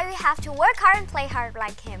that's why we have to work hard and play hard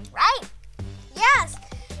like him right yes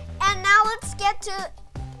and now let's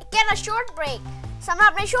get a short break สำหรั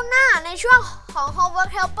บในช่วงหน้าในช่วงของ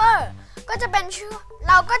Homework Helper ก็จะเป็น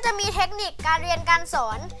เราก็จะมีเทคนิคการเรียนการสอ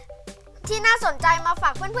นที่น่าสนใจมาฝา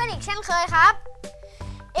กเพื่อนๆอีกเช่นเคยครับ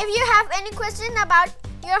If you have any question about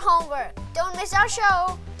your homework don't miss our show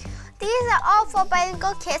These are all for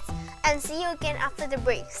Bilinqual Kids and see you again after the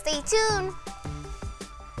break. Stay tuned.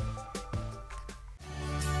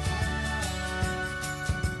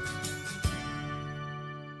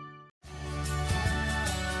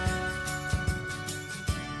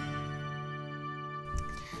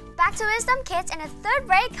 Back to Wisdom Kids and a third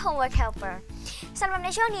break homework helper. สำหรับใน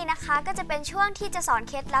ช่วงนี้นะคะก็จะเป็นช่วงที่จะสอน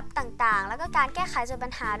เคล็ดลับต่างๆแล้วก็การแก้ไขส่วนปั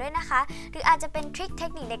ญหาด้วยนะคะหรืออาจจะเป็นทริคเท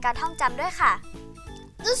คนิคในการท่องจำด้วยค่ะ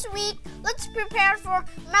This week, let's prepare for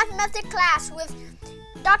mathematics class with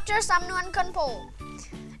Dr. Samnwan Kanpol.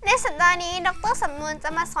 ในสัปดาห์นี้ดร.สำนวนจะ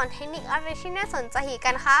มาสอนเทคนิคอะไรที่น่าสนใจอีก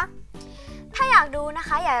กันคะถ้าอยากดูนะค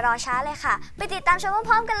ะอย่ารอช้าเลยค่ะไปติดตามชม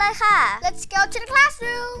พร้อมๆกันเลยค่ะ Let's go to the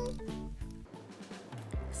classroom.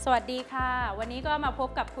 สวัสดีค่ะวันนี้ก็มาพบ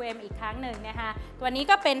กับครูเอ็มอีกครั้งหนึ่งนะคะวันนี้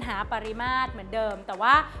ก็เป็นหาปริมาตรเหมือนเดิมแต่ว่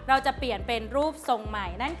าเราจะเปลี่ยนเป็นรูปทรงใหม่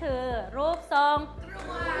นั่นคือรูปทรง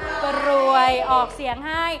กรวยออกเสียงใ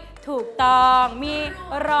ห้ถูกต้องมี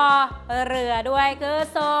รอเรือด้วยคือ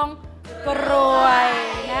ทรงกรวย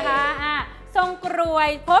นะคะทรงกรวย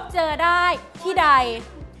พบเจอได้ที่ใด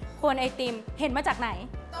คนไอติมเห็นมาจากไหน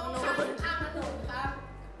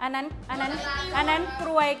อันนั้นกร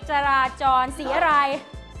วยจราจรสีอะไร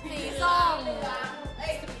สีส้ม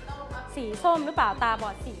สีส้มหรือเปล่าตาบ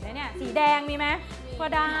อดสีนะเนี่ยสีแดงมีไหมก็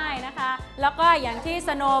ได้นะคะแล้วก็อย่างที่ส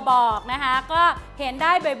โนบอกนะคะก็เห็นไ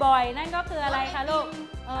ด้บ่อยๆนั่นก็คืออะไรคะลูก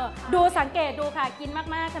ดูสังเกตดูค่ะกิน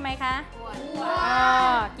มากๆใช่ไหมคะ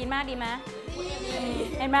กินมากดีไหม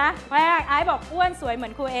เห็นไหมว่าไอซ์บอกอ้วนสวยเหมื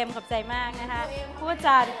อนครูเอ็มขอบใจมากนะคะพูดจ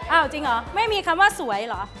าอ้าวจริงเหรอไม่มีคำว่าสวยเ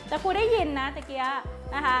หรอแต่ครูได้ยินนะตะเกีย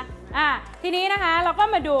นะคะทีนี้นะคะเราก็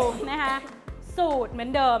มาดูนะคะสูตรเหมือ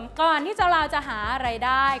นเดิมก่อนที่เราจะหาอะไรไ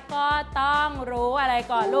ด้ก็ต้องรู้อะไร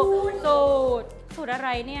ก่อนลูกสูตรอะไร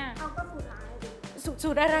เนี่ยสู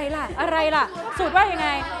ตรอะไรล่ะสูตรว่ายังไง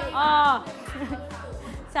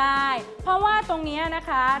ใช่เพราะว่าตรงนี้นะ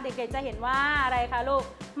คะเด็กๆจะเห็นว่าอะไรคะลูก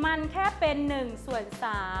มันแค่เป็น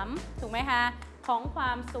1/3ถูกไหมคะของคว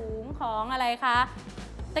ามสูงของอะไรคะ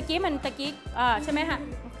ตะกี้ใช่ไหมคะ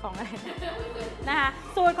ของอะไรนะคะ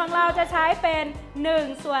สูตรของเราจะใช้เป็น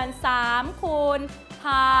1/3คูณพ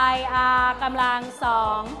าย r กำลัง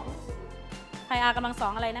2พาย r กำลัง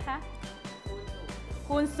2อะไรนะคะ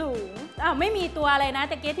คูณสูงไม่มีตัวอะไรนะ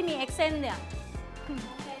ตะกี้ที่มี accent เนี่ย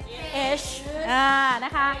h น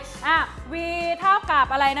ะคะv เท่ากับ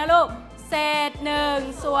อะไรนะลูกเศษ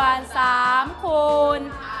1/3คูณ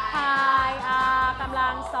พาย r กำลั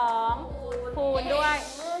ง2คูณด้วย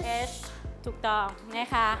h ถูกต้องนะ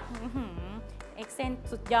คะaccent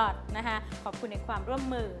สุดยอดนะคะขอบคุณในความร่วม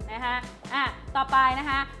มือนะคะต่อไปนะ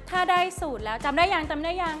คะถ้าได้สูตรแล้วจำได้ยังจำไ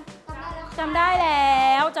ด้แ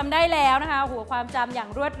ล้วนะคะหัวความจำอย่าง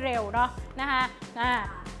รวดเร็วเนาะนะคะ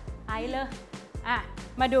ไอเลย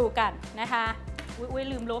มาดูกันนะคะ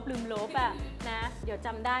ลืมลบนะเดี๋ยวจ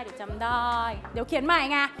ำได้เดี๋ยวเขียนใหม่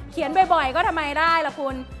ไงเขียนบ่อยๆก็ทำไมได้ล่ะคุ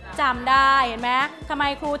ณจำได้เห็นไหมทำไม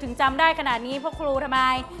ครูถึงจำได้ขนาดนี้เพราะครูทำไม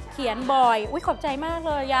เขียนบ่อยขอบใจมาก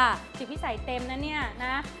เลยจิตพิสัยเต็มนะเนี่ยน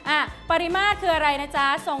ะปริมาตรคืออะไรนะจ๊ะ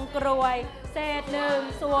ทรงกรวยเศษ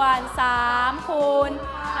1/3คูณ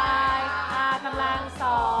พาย r กำลัง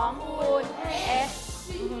2คูณ h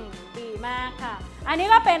ดีมากค่ะอันนี้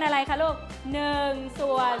ก็เป็นอะไรคะลูก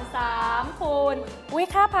1/3คูณ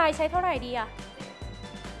ค่าพายใช้เท่าไหร่ดี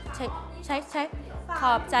ใช้ข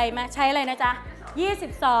อบใจมากใช้อะไรนะจ๊ะ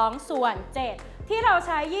22/7ที่เราใ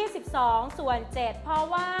ช้22/7เพราะ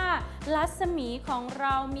ว่ารัศมีของเร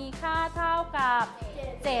ามีค่าเท่ากับ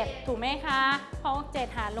7ถูกไหมคะเพราะ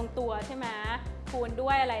7หารลงตัวใช่ไหมคูณด้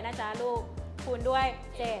วยอะไรนะจ๊ะลูกคูณด้วย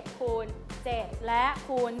7คูณ7และ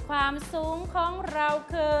คูณความสูงของเรา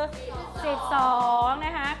คือ12น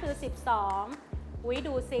ะคะคือ12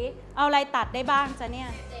ดูซิเอาอะไรตัดได้บ้างจ๊ะเนี่ย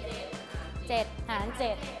7หาร7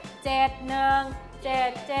 7 1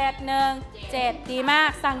 7 ดีมาก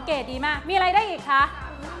สังเกตดีมากมีอะไรได้อีกคะ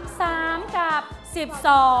3กับ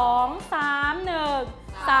12 3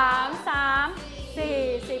 1 3 3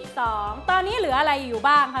 4 12ตอนนี้เหลืออะไรอยู่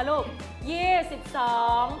บ้างคะลูก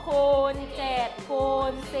22คูณ7คู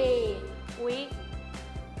ณ4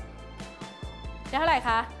ได้เท่าไหร่ค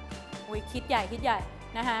ะคิดใหญ่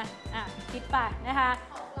นะคะคิดไปนะคะ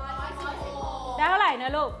ได้เท่าไหร่น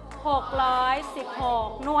ะลูก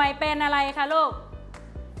616หน่วยเป็นอะไรคะลูก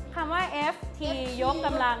คำว่า ft ยกก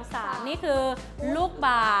ำลัง3นี่คือลูกบ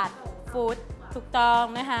าศก์ฟุตถูกต้อง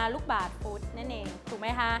นะคะลูกบาศก์ฟุตนั่นเองถูกไหม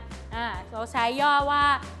คะเราใช้ย่อว่า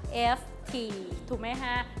ft ถูกไหมค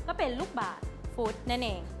ะก็เป็นลูกบาศก์ฟุตนั่นเอ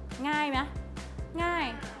งง่ายไหมง่าย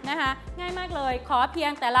นะคะง่ายมากเลยขอเพีย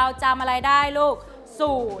งแต่เราจำอะไรได้ลูก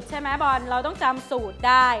สูตรใช่ไหมบอลเราต้องจำสูตรไ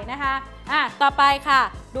ด้นะคะต่อไปค่ะ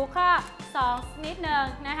ดูข้อ2นิดนึง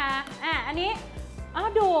นะคะอันนี้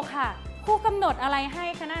ดูค่ะครูกำหนดอะไรให้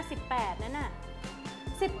คณะ18นั่นน่ะ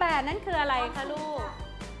18นั่นคืออะไรคะลูก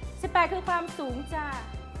18คือความสูงจ้า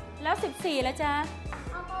แล้ว14แล้วจ้า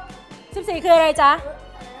14คืออะไรจ๊ะ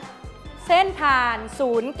เส้นผ่าน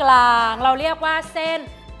ศูนย์กลางเราเรียกว่าเส้น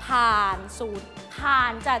ผ่านศูนย์ผ่า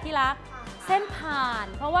นจ้ะที่รักเส้นผ่าน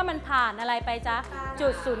เพราะว่ามันผ่านอะไรไปจ๊ะจุ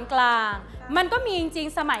ดศูนย์กลางมันก็มีจริง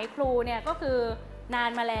ๆสมัยครูเนี่ยก็คือนา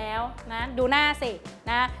นมาแล้วนะดูหน้าสิ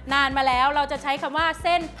นะนานมาแล้วเราจะใช้คำว่าเ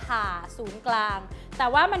ส้นผ่าศูนย์กลางแต่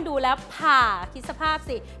ว่ามันดูแล้วผ่าคิดสภาพ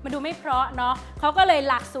สิมันดูไม่เพราะเนาะเขาก็เลย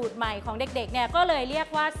หลักสูตรใหม่ของเด็กๆเนี่ยก็เลยเรียก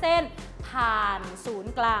ว่าเส้นผ่านศูน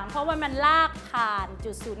ย์กลางเพราะว่ามันลากผ่าน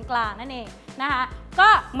จุดศูนย์กลางนั่นเองนะคะก็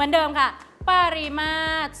เหมือนเดิมค่ะปริมา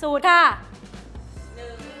ตรสูตรค่ะ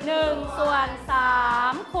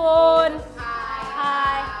1/3คูณพา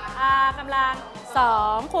ย r กำลัง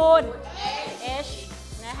2คูณ h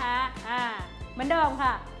นะคะเหมือนเดิม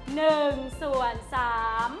ค่ะ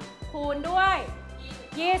1/3คูณด้วย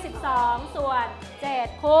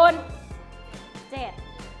22/7คูณ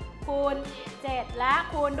7คูณ7และ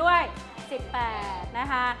คูณด้วย18นะ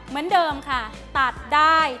คะเหมือนเดิมค่ะตัดไ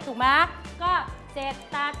ด้ถูกไหมก็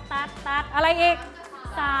7ตัดอะไรอีก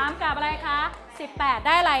3กับอะไรคะ18ไ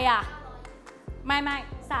ด้อะไร ไม่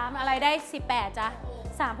3อะไรได้18จ้ะ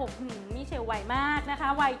36นี่เชลไวมากนะคะ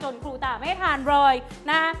ไวจนครูตาไม่ทานเลย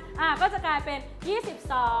นะก็จะกลายเป็น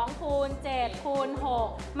22คูณ7คูณ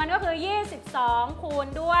6มันก็คือ22คูณ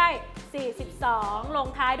ด้วย42ลง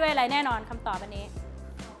ท้ายด้วยอะไรแน่นอนคำตอบอันนี้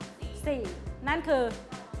4นั่นคือ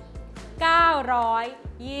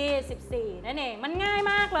924นั่นเองมันง่าย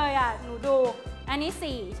มากเลยอ่ะหนูดูอันนี้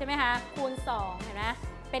4ใช่ไหมคะคูณ2เห็นไหม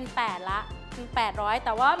เป็น8ละเป็น800แ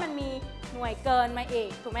ต่ว่ามันมีหน่วยเกินมาอีก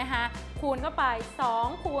ถูกไหมคะคูณเข้าไป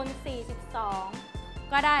2คูณ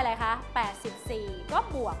42ก็ได้อะไรคะ84ก็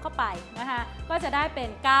บวกเข้าไปนะคะก็จะได้เป็น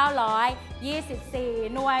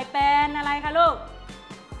924หน่วยเป็นอะไรคะลูก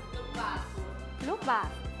ลูกบาศ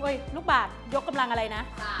ก์เฮ้ยลูกบาศก์ยกกำลังอะไรนะ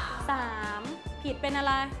3ผิดเป็นอะไ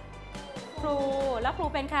รครูแล้วครู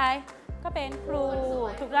เป็นใครก็เป็นครู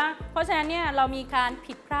ถูกต้องเพราะฉะนั้นเนี่ยเรามีการ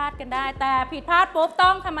ผิดพลาดกันได้แต่ผิดพลาดปุ๊บต้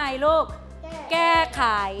องทำไมลูกแก้ไข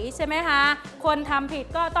ใช่ไหมคะคนทำผิด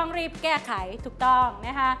ก็ต้องรีบแก้ไขถูกต้องน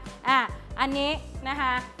ะคะอันนี้นะค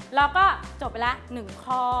ะเราก็จบไปละ1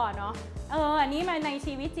ข้อเนาะอันนี้มาใน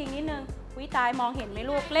ชีวิตจริงนิดนึงวิตายมองเห็นไหม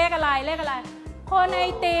ลูกเลขอะไรคนไอ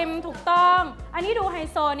ติมถูกต้องอันนี้ดูไฮ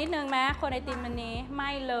โซนิดนึงไหมคนไอติมอันนี้ไ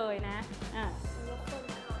ม่เลยนะ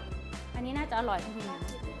อันนี้น่าจะอร่อย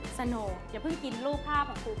สโนว์อย่าเพิ่งกินรูปภาพ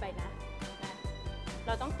ของครูไปนะเร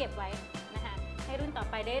าต้องเก็บไว้นะคะให้รุ่นต่อ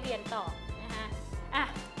ไปได้เรียนต่อนะคะ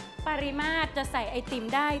ปริมาตรจะใส่ไอติม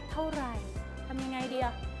ได้เท่าไหร่ทำยังไงดี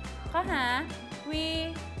ข้อหา v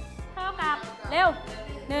เท่ากับเร็ว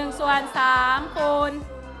1ส่วน3คูณ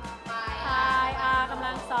pi r กำ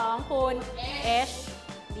ลัง2คูณ h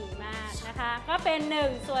ดีมากนะคะก็เป็น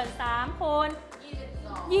1ส่วน3คูณ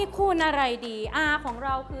20คูณอะไรดี r ของเร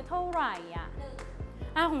าคือเท่าไหร่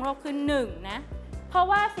r ของเราคือ1นะเพราะ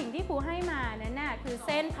ว่าสิ่งที่ครูให้มานั้นน่ะคือเ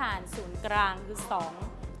ส้นผ่านศูนย์กลางคือ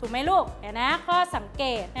2ถูกไหมลูกเดี๋ยวนะข้อสังเก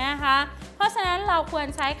ตนะคะเพราะฉะนั้นเราควร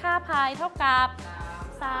ใช้ค่าพายเท่ากับ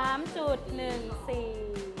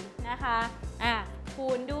 3.14 นะคะคู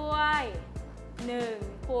ณด้วย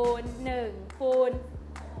1คูณ1คูณ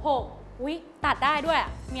6อุ๊ยตัดได้ด้วย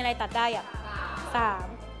มีอะไรตัดได้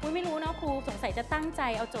3อุ๊ยไม่รู้นะครูสงสัยจะตั้งใจ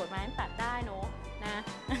เอาโจทย์มาให้ตัดได้เนอะนะ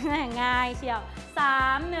ง่ายเชียว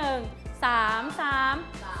3 1 3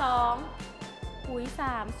 3 2อุ้ย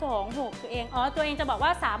3 2 6ตัวเองตัวเองจะบอกว่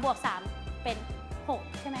า3บวก3เป็น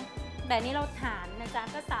6ใช่ไหมแต่นี้เราฐานนะจ๊ะ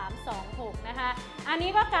ก็3 2 6นะคะอันนี้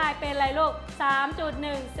ก็กลายเป็นอะไรลูก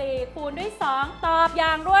 3.14 คูณด้วย2ตอบอย่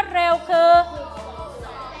างรวดเร็วคือ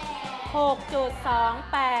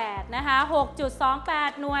 6.28 นะคะ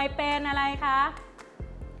 6.28 หน่วยเป็นอะไรคะ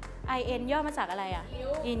IN ย่อมาจากอะไร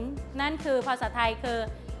อินนั่นคือภาษาไทยคือ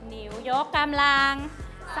นิ้วยกกำลัง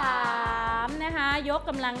3นะคะยก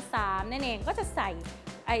กำลัง3นั่นเองก็จะใส่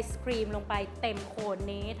ไอศครีมลงไปเต็มโคน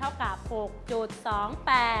นี้เท่ากับ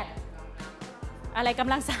 6.28 อะไรก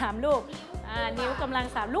ำลัง3ลูกนิ้วกำลัง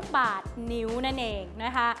3ลูกบาศก์นิ้วนั่นเองน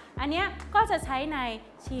ะคะอันนี้ก็จะใช้ใน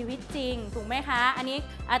ชีวิตจริงถูกไหมคะอันนี้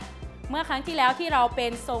เมื่อครั้งที่แล้วที่เราเป็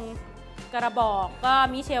นทรงกระบอกก็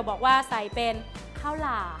มิเชลบอกว่าใส่เป็นข้าวหล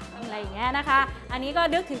ามอะไรอย่างเงี้ยนะคะอันนี้ก็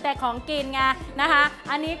นึกถึงแต่ของกินไงนะคะ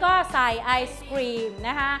อันนี้ก็ใส่ไอศครีมน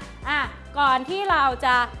ะคะก่อนที่เราจ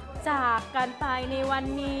ะจากกันไปในวัน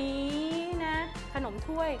นี้นะขนม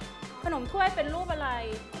ถ้วยเป็นรูปอะไร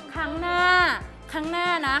ครั้งหน้า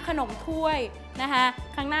นะขนมถ้วยนะคะ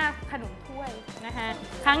ครั้งหน้าขนมถ้วยนะคะ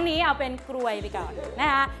ครั้งนี้เอาเป็นกรวยไปก่อนนะ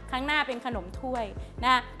คะครั้งหน้าเป็นขนมถ้วยน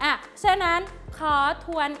ะฉะนั้นขอท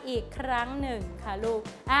วนอีกครั้งหนึ่งค่ะลูก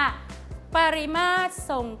ปริมาตร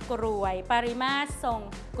ทรงกรวยปริมาตรทรง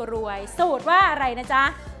กรวยสูตรว่าอะไรนะจ๊ะ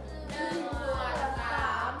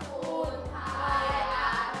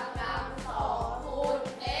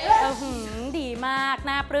ดีมาก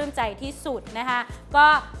น่าปลื้มใจที่สุดนะคะก็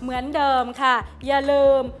เหมือนเดิมค่ะอย่าลื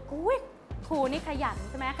มครูนี่ขยัน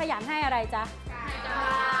ใช่ไหมขยันให้อะไรจ๊ะ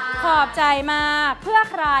ขอบใจมากเพื่อ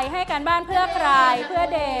ใครให้การบ้านเพื่อใครเพื่อ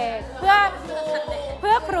เด็กเ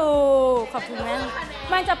พื่อครูขอบคุณนะ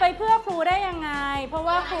มันจะไปเพื่อครูได้ยังไงเพราะ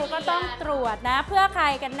ว่าครูก็ต้องตรวจนะเพื่อใคร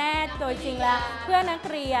กันแน่โดยจริงแล้วเพื่อนัก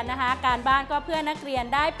เรียนนะคะการบ้านก็เพื่อนักเรียน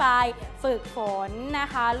ได้ไปฝึกฝนนะ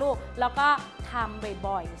คะลูกแล้วก็ทำ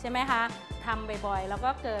บ่อยๆใช่ไหมคะทำบ่อยๆแล้วก็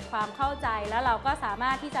เกิดความเข้าใจแล้วเราก็สาม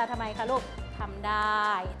ารถที่จะทำไมคะลูกทำได้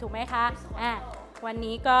ถูกไหมคะวัน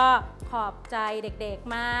นี้ก็ขอบใจเด็ก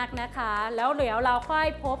ๆมากนะคะแล้วเดี๋ยวเราค่อย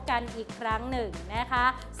พบกันอีกครั้งหนึ่งนะคะ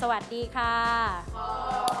สวัสดีค่ะ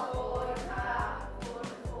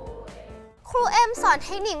ครูเอ็มสอนเท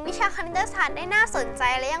คนิควิชาคณิตศาสตร์ได้น่าสนใจ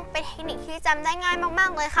และยังเป็นเทคนิคที่จำได้ง่ายมา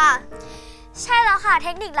กๆเลยค่ะใช่แล้วค่ะเท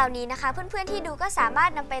คนิคเหล่านี้นะคะเพื่อนๆที่ดูก็สามาร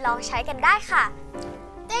ถนำไปลองใช้กันได้ค่ะ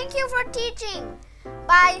Thank you for teaching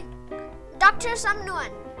by Dr.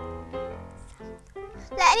 Samnuan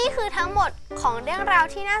และนี่คือทั้งหมดของเรื่องราว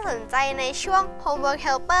ที่น่าสนใจในช่วง Homework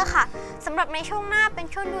Helper ค่ะสำหรับในช่วงหน้าเป็น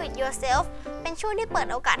ช่วง Do It Yourself เป็นช่วงที่เปิด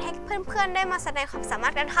โอกาสให้เพื่อนๆได้มาแสดงความสามา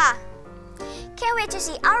รถกันค่ะ Can't wait to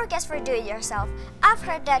see our guest for Do It Yourself. I've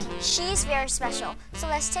heard that she's very special. So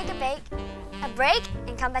let's take a break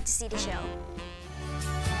and come back to see the show.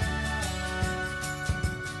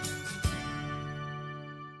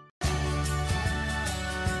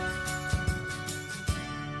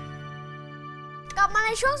 กลับมาใ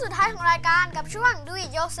นช่วงสุดท้ายของรายการกับช่วง Do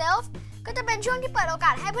It Yourself ก็จะเป็นช่วงที่เปิดโอก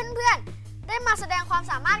าสให้เพื่อนๆได้มาแสดงความ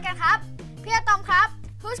สามารถกันครับพี่อะตอมครับ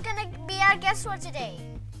Who's gonna be our guest for today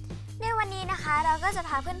ในวันนี้นะคะเราก็จะพ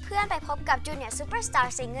าเพื่อนๆไปพบกับ Junior Superstar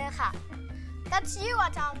Singer ค่ะ That's you อ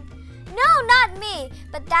ะตอม No, not me,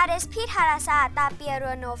 but that is พี่ธาราซาตาเปียโร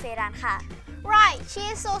โนเฟรันค่ะ Right, she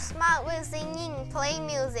is so smart with singing, playing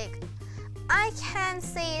music. I can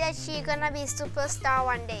say that she's gonna be superstar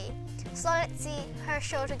one day. So let's see her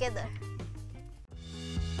show together.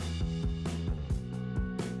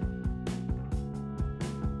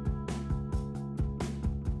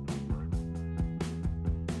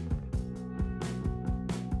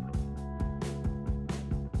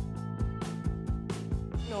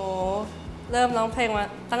หนูเริ่มร้องเพลงมา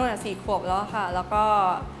ตั้งแต่4 ขวบแล้วค่ะแล้วก็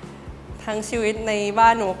ทั้งชีวิตในบ้า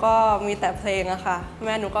นหนูก็มีแต่เพลงอะค่ะแ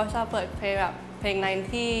ม่หนูก็ชอบเปิดเพลงแบบเพลง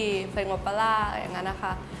90เพลงโอเปร่าอย่างนั้นนะค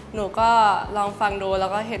ะหนูก็ลองฟังดูแล้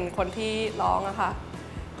วก็เห็นคนที่ร้องอะค่ะ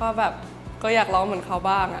ก็แบบก็อยากร้องเหมือนเขา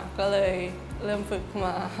บ้างอะก็เลยเริ่มฝึกม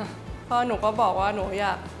าพ่อหนูก็บอกว่าหนูอย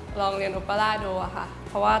ากลองเรียนโอเปร่าดูอะค่ะเ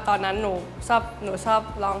พราะว่าตอนนั้นหนูชอบ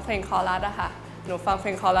ร้องเพลงคอรัสอะค่ะหนูฟังเพล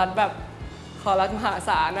งคอรัสแบบคอรัสมหาศ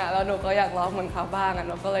าลอะแล้วหนูก็อยากร้องเหมือนเขาบ้างอะห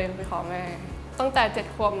นูก็เลยไปขอแม่ตั้งแต่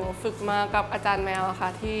7 ขวบหนูฝึกมากับอาจารย์แมวค่ะ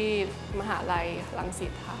ที่มหาลัยรังสิ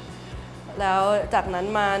ตค่ะแล้วจากนั้น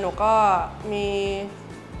มาหนูก็มี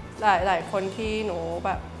หลายคนที่หนูแ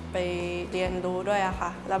บบไปเรียนรู้ด้วยอะค่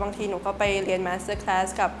ะแล้วบางทีหนูก็ไปเรียน Master Class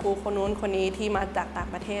กับครูคนนู้นคนนี้ที่มาจากต่าง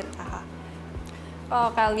ประเทศอะค่ะก็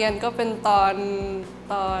การเรียนก็เป็นตอ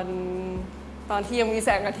นที่ยังมีแส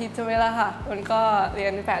งอาทิตย์ใช่ไหมล่ะค่ะมันก็เรีย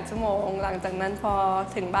น8 ชั่วโมงหลังจากนั้นพอ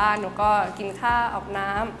ถึงบ้านหนูก็กินข้าวอาบ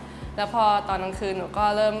น้ำแล้วพอตอนกลางคืนหนูก็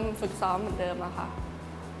เริ่มฝึกซ้อมเหมือนเดิมอะค่ะ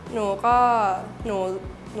หนู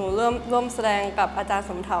ร่วมแสดงกับอาจารย์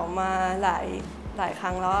สมเถามาหลายค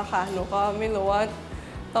รั้งแล้วอะค่ะหนูก็ไม่รู้ว่า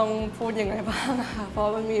ต้องพูดยังไงบ้างค่ะเพรา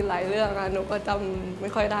ะมันมีหลายเรื่องอะหนูก็จำไม่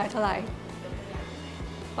ค่อยได้เท่าไหร่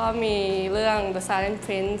ก็มีเรื่อง The Silent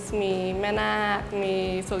Prince มีแม่นาคมี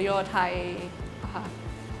สุริโยไทยค่ะ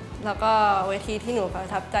แล้วก็เวทีที่หนูประ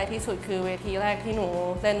ทับใจที่สุดคือเวทีแรกที่หนู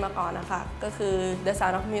เล่นมาก่อนนะคะก็คือ The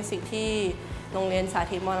Sound of Music ที่โรงเรียนสา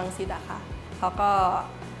ธิตมรังสิตอะค่ะเขาก็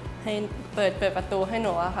ให้เปิดประตูให้ห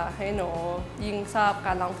นูอะค่ะให้หนูยิ่งชอบก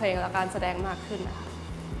ารร้องเพลงและการแสดงมากขึ้นนะคะ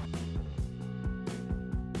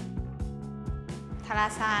ทารา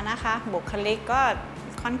ซานะคะบุคลิกก็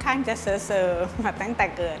ค่อนข้างจะเซอร์มาตั้งแต่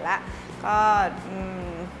เกิดละก็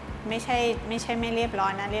ไม่ใช่ไม่เรียบร้อ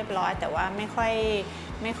ยนะเรียบร้อยแต่ว่าไม่ค่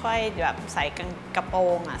อยแบบใส่กระโปร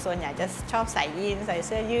งอ่ะส่วนใหญ่จะชอบใส่ยีนใส่เ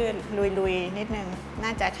สื้อยืดลุยนิดนึงน่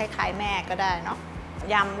าจะคล้ายๆแม่ก็ได้เนาะ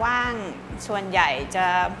ยามว่างส่วนใหญ่จะ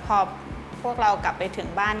พอพวกเรากลับไปถึง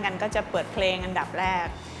บ้านกันก็จะเปิดเพลงอันดับแรก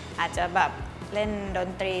อาจจะแบบเล่นดน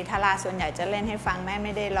ตรีทาราส่วนใหญ่จะเล่นให้ฟังแม่ไ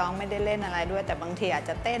ม่ได้ร้องไม่ได้เล่นอะไรด้วยแต่บางทีอาจ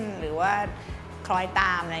จะเต้นหรือว่าคล้อยต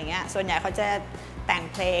ามอะไรเงี้ยส่วนใหญ่เขาจะแต่ง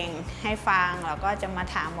เพลงให้ฟังแล้วก็จะมา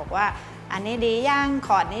ถามบอกว่าอันนี้ดีย่างค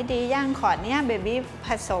อร์ดนี้ดีย่างคอร์ดเนี้ยเบบี้ผ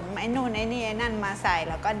สมไอ้นู่นไอ้นี่ไอ้นั่นมาใส่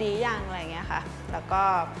แล้วก็ดีย่างอะไรเงี้ยค่ะแล้วก็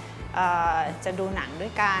จะดูหนังด้ว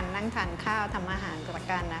ยกันนั่งทานข้าวทำอาหาร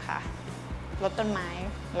กันนะคะรดต้นไม้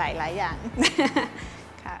หลายอย่าง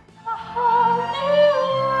ค่ะ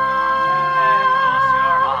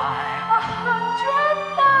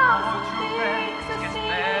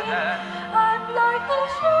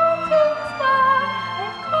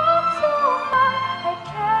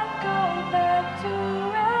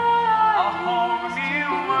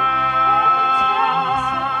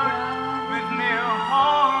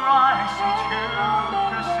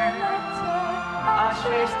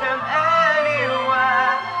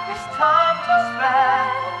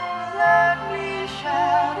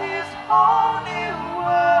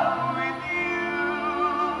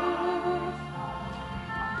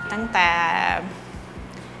ตั้งแต่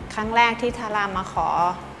ครั้งแรกที่ทารามาข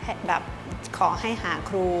อให้หา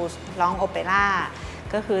ครูร้องโอเปร่า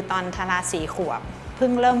ก็คือตอนทารา4 ขวบเพิ่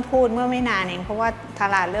งเริ่มพูดเมื่อไม่นานเองเพราะว่าทา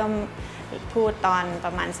ราเริ่มพูดตอนป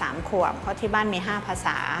ระมาณ3 ขวบเพราะที่บ้านมี5 ภาษ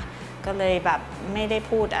าก็เลยแบบไม่ได้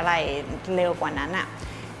พูดอะไรเร็วกว่านั้นอ่ะ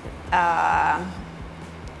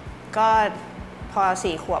ก็พอ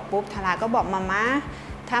4 ขวบปุ๊บทาราก็บอกมาม่า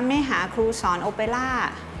ถ้าไม่หาครูสอนโอเปร่า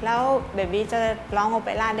แล้วเบบี้จะร้องโอเป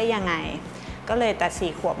ร่าได้ยังไงก็เลยแ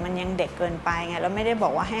ต่4 ขวบมันยังเด็กเกินไปไงแล้วไม่ได้บอ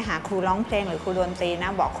กว่าให้หาครูร้องเพลงหรือครูดนตรีน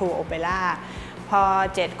ะบอกครูโอเปร่าพอ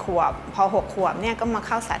7 ขวบพอ6 ขวบเนี่ยก็มาเ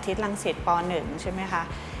ข้าสาธิตรังสิตป .1 ใช่ไหมคะ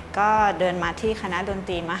ก็เดินมาที่คณะดนต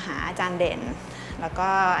รีมาหาอาจารย์เด่นแล้วก็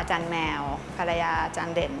อาจารย์แมวภรรยาอาจาร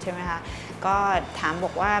ย์เด่นใช่ไหมคะก็ถามบ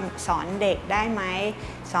อกว่าสอนเด็กได้ไหม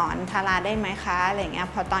สอนทาราได้ไหมคะอะไรเงี้ย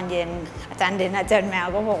พอตอนเย็นอาจารย์เด่นอาจารย์แมว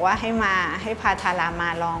ก็บอกว่าให้พาทารามา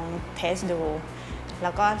ลองเทสดูแล้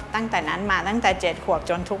วก็ตั้งแต่นั้นมาตั้งแต่7 ขวบ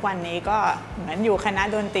จนทุกวันนี้ก็เหมือนอยู่คณะ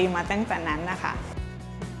ดนตรีมาตั้งแต่นั้นนะคะ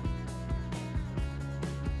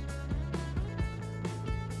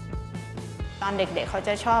ตอนเด็กๆเขาจ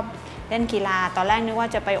ะชอบเล่นกีฬาตอนแรกนึกว่า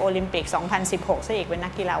จะไปโอลิมปิก 2016 ซะอีกเป็นนั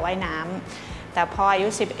กกีฬาว่ายน้ำแต่พออายุ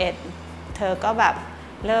 11 เธอก็แบบ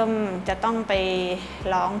เริ่มจะต้องไป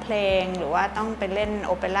ร้องเพลงหรือว่าต้องไปเล่นโ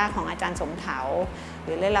อเปร่าของอาจารย์สมเถาห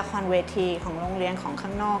รือเล่นละครเวทีของโรงเรียนของข้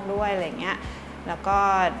างนอกด้วยอะไรเงี้ยแล้วก็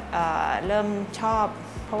เริ่มชอบ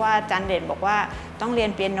เพราะว่าอาจารย์เด่นบอกว่าต้องเรีย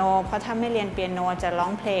นเปียโนเพราะถ้าไม่เรียนเปียโนจะร้อ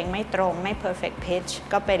งเพลงไม่ตรงไม่ perfect pitch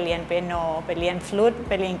ก็ไปเรียนเปียโนไปเรียนฟลูต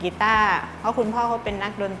ไปเรียนกีตาร์เพราะคุณพ่อเขาเป็นนั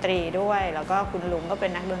กดนตรีด้วยแล้วก็คุณลุงก็เป็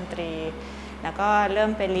นนักดนตรีแล้วก็เริ่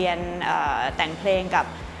มไปเรียนแต่งเพลงกับ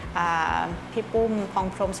พี่ปุ้มพอง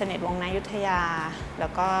พรหมสนิทวงศ์นายุทธยาแล้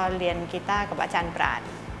วก็เรียนกีตาร์กับอาจารย์ปราด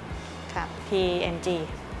ครับ PMG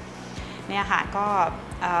เนี่ยค่ะก็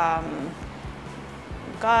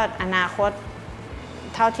อนาคต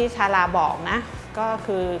เท่าที่ทาราบอกนะก็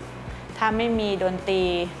คือถ้าไม่มีดนตรี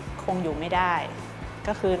คงอยู่ไม่ได้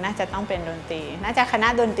ก็คือน่าจะต้องเป็นดนตรีน่าจะคณะ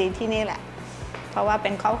ดนตรีที่นี่แหละเพราะว่าเป็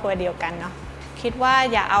นครอบครัวเดียวกันเนาะคิดว่า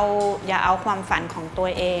อย่าเอาความฝันของตัว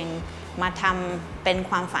เองมาทำเป็น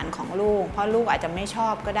ความฝันของลูกเพราะลูกอาจจะไม่ชอ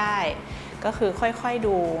บก็ได้ก็คือค่อยๆ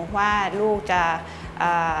ดูว่าลูกจะ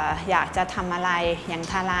อยากจะทำอะไรอย่าง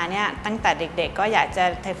ทาราเนี่ยตั้งแต่เด็กๆก็อยากจะ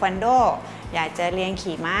เทควันโดอยากจะเรียน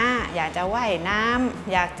ขี่ม้าอยากจะว่ายน้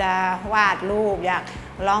ำอยากจะวาดรูปอยาก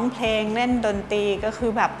ร้องเพลงเล่นดนตรีก็คื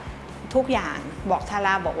อแบบทุกอย่างบอกทาร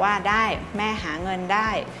าบอกว่าได้แม่หาเงินได้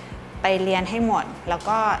ไปเรียนให้หมดแล้ว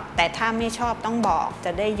ก็แต่ถ้าไม่ชอบต้องบอกจ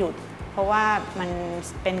ะได้หยุดเพราะว่ามัน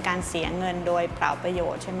เป็นการเสียเงินโดยเปล่าประโย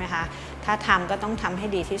ชน์ใช่ไหมคะถ้าทำก็ต้องทำให้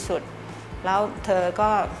ดีที่สุดแล้วเธอก็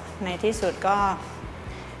ในที่สุดก็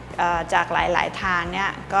จากหลายๆทางเนี่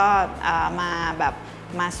ยก็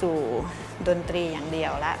มาสู่ดนตรีอย่างเดีย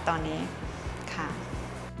วแล้วตอนนี้ค่ะ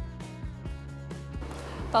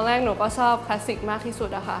ตอนแรกหนูก็ชอบคลาสสิกมากที่สุด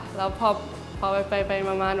อะค่ะแล้วพอไป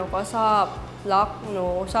มาหนูก็ชอบล็อกหนู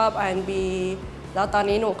ชอบ R&B แล้วตอน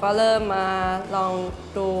นี้หนูก็เริ่มมาลอง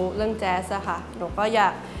ดูเรื่องแจ๊สอะค่ะหนูก็อยา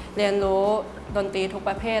กเรียนรู้ดนตรีทุกป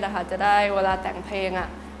ระเภทอะค่ะจะได้เวลาแต่งเพลงอะ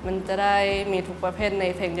มันจะได้มีทุกประเภทใน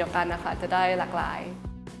เพลงเดียวกันนะคะจะได้หลากหลาย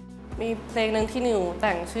มีเพลงหนึ่งที่หนูแ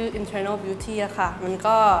ต่งชื่อ Internal Beauty อะค่ะมัน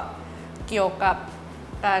ก็เกี่ยวกับ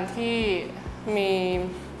การที่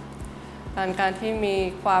มี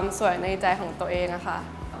ความสวยในใจของตัวเองอะค่ะ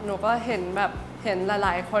หนูก็เห็นหล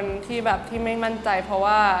ายๆคนที่ไม่มั่นใจเพราะ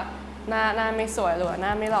ว่าหน้าไม่สวยหรือว่าหน้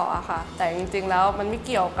าไม่หล่ออะค่ะแต่จริงๆแล้วมันไม่เ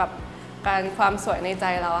กี่ยวกับความสวยในใจ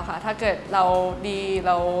เราอะค่ะถ้าเกิดเราดีเ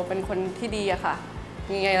ราเป็นคนที่ดีอะค่ะ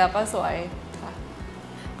ยังไงเราก็สวยค่ะ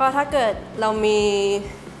ก็ถ้าเกิดเรา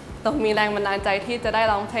มีแรงบันดาลใจที่จะได้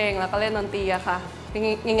ร้องเพลงแล้วก็เล่นดนตรีอะค่ะ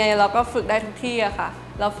ยังไงเราก็ฝึกได้ทุกที่อะค่ะ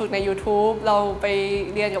เราฝึกใน YouTube เราไป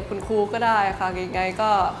เรียนกับคุณครูก็ได้ค่ะยังไงก็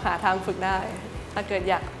หาทางฝึกได้ถ้าเกิด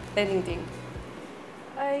อยากเต้นจริงๆ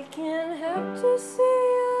I can't help to see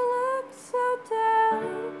you look so down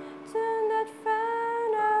turn that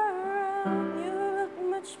frown around you look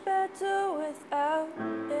much better without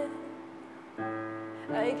it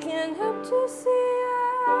I can't help to see your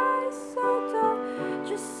eyes so dull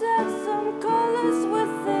just add some colors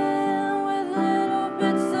within with little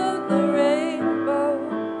bits of the rainbow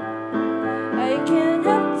I can't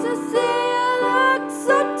help to see you look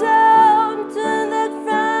so down turn that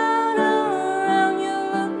frown around you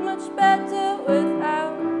look much better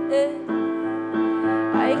without it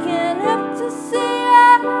I can't help to see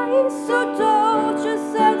your eyes so dull just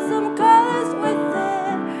add some colors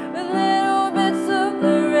within with little bits of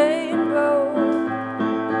the rainbow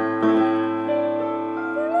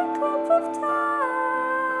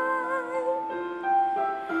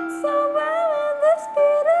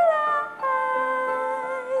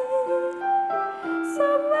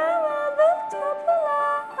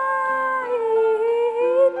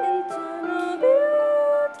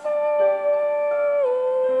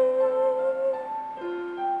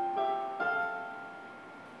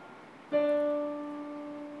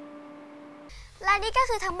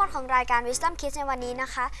คือทั้งหมดของรายการ Wisdom Kids ในวันนี้นะ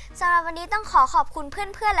คะสำหรับวันนี้ต้องขอบคุณเ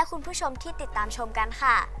พื่อนๆและคุณผู้ชมที่ติดตามชมกัน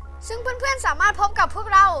ค่ะซึ่งเพื่อนๆสามารถพบกับพวก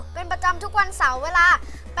เราเป็นประจำทุกวันเสาร์เวลา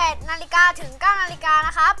 8 นาฬิกาถึง 9 นาฬิกาน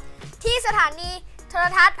ะครับที่สถานีโทร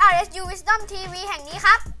ทัศน์ RSU WisdomTV แห่งนี้ค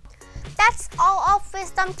รับ That's all of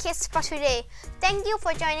Wisdom Kids for today. Thank you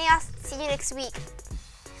for joining us. See you next week.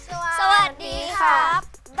 สวัสดีครับ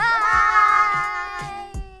บ๊ายบาย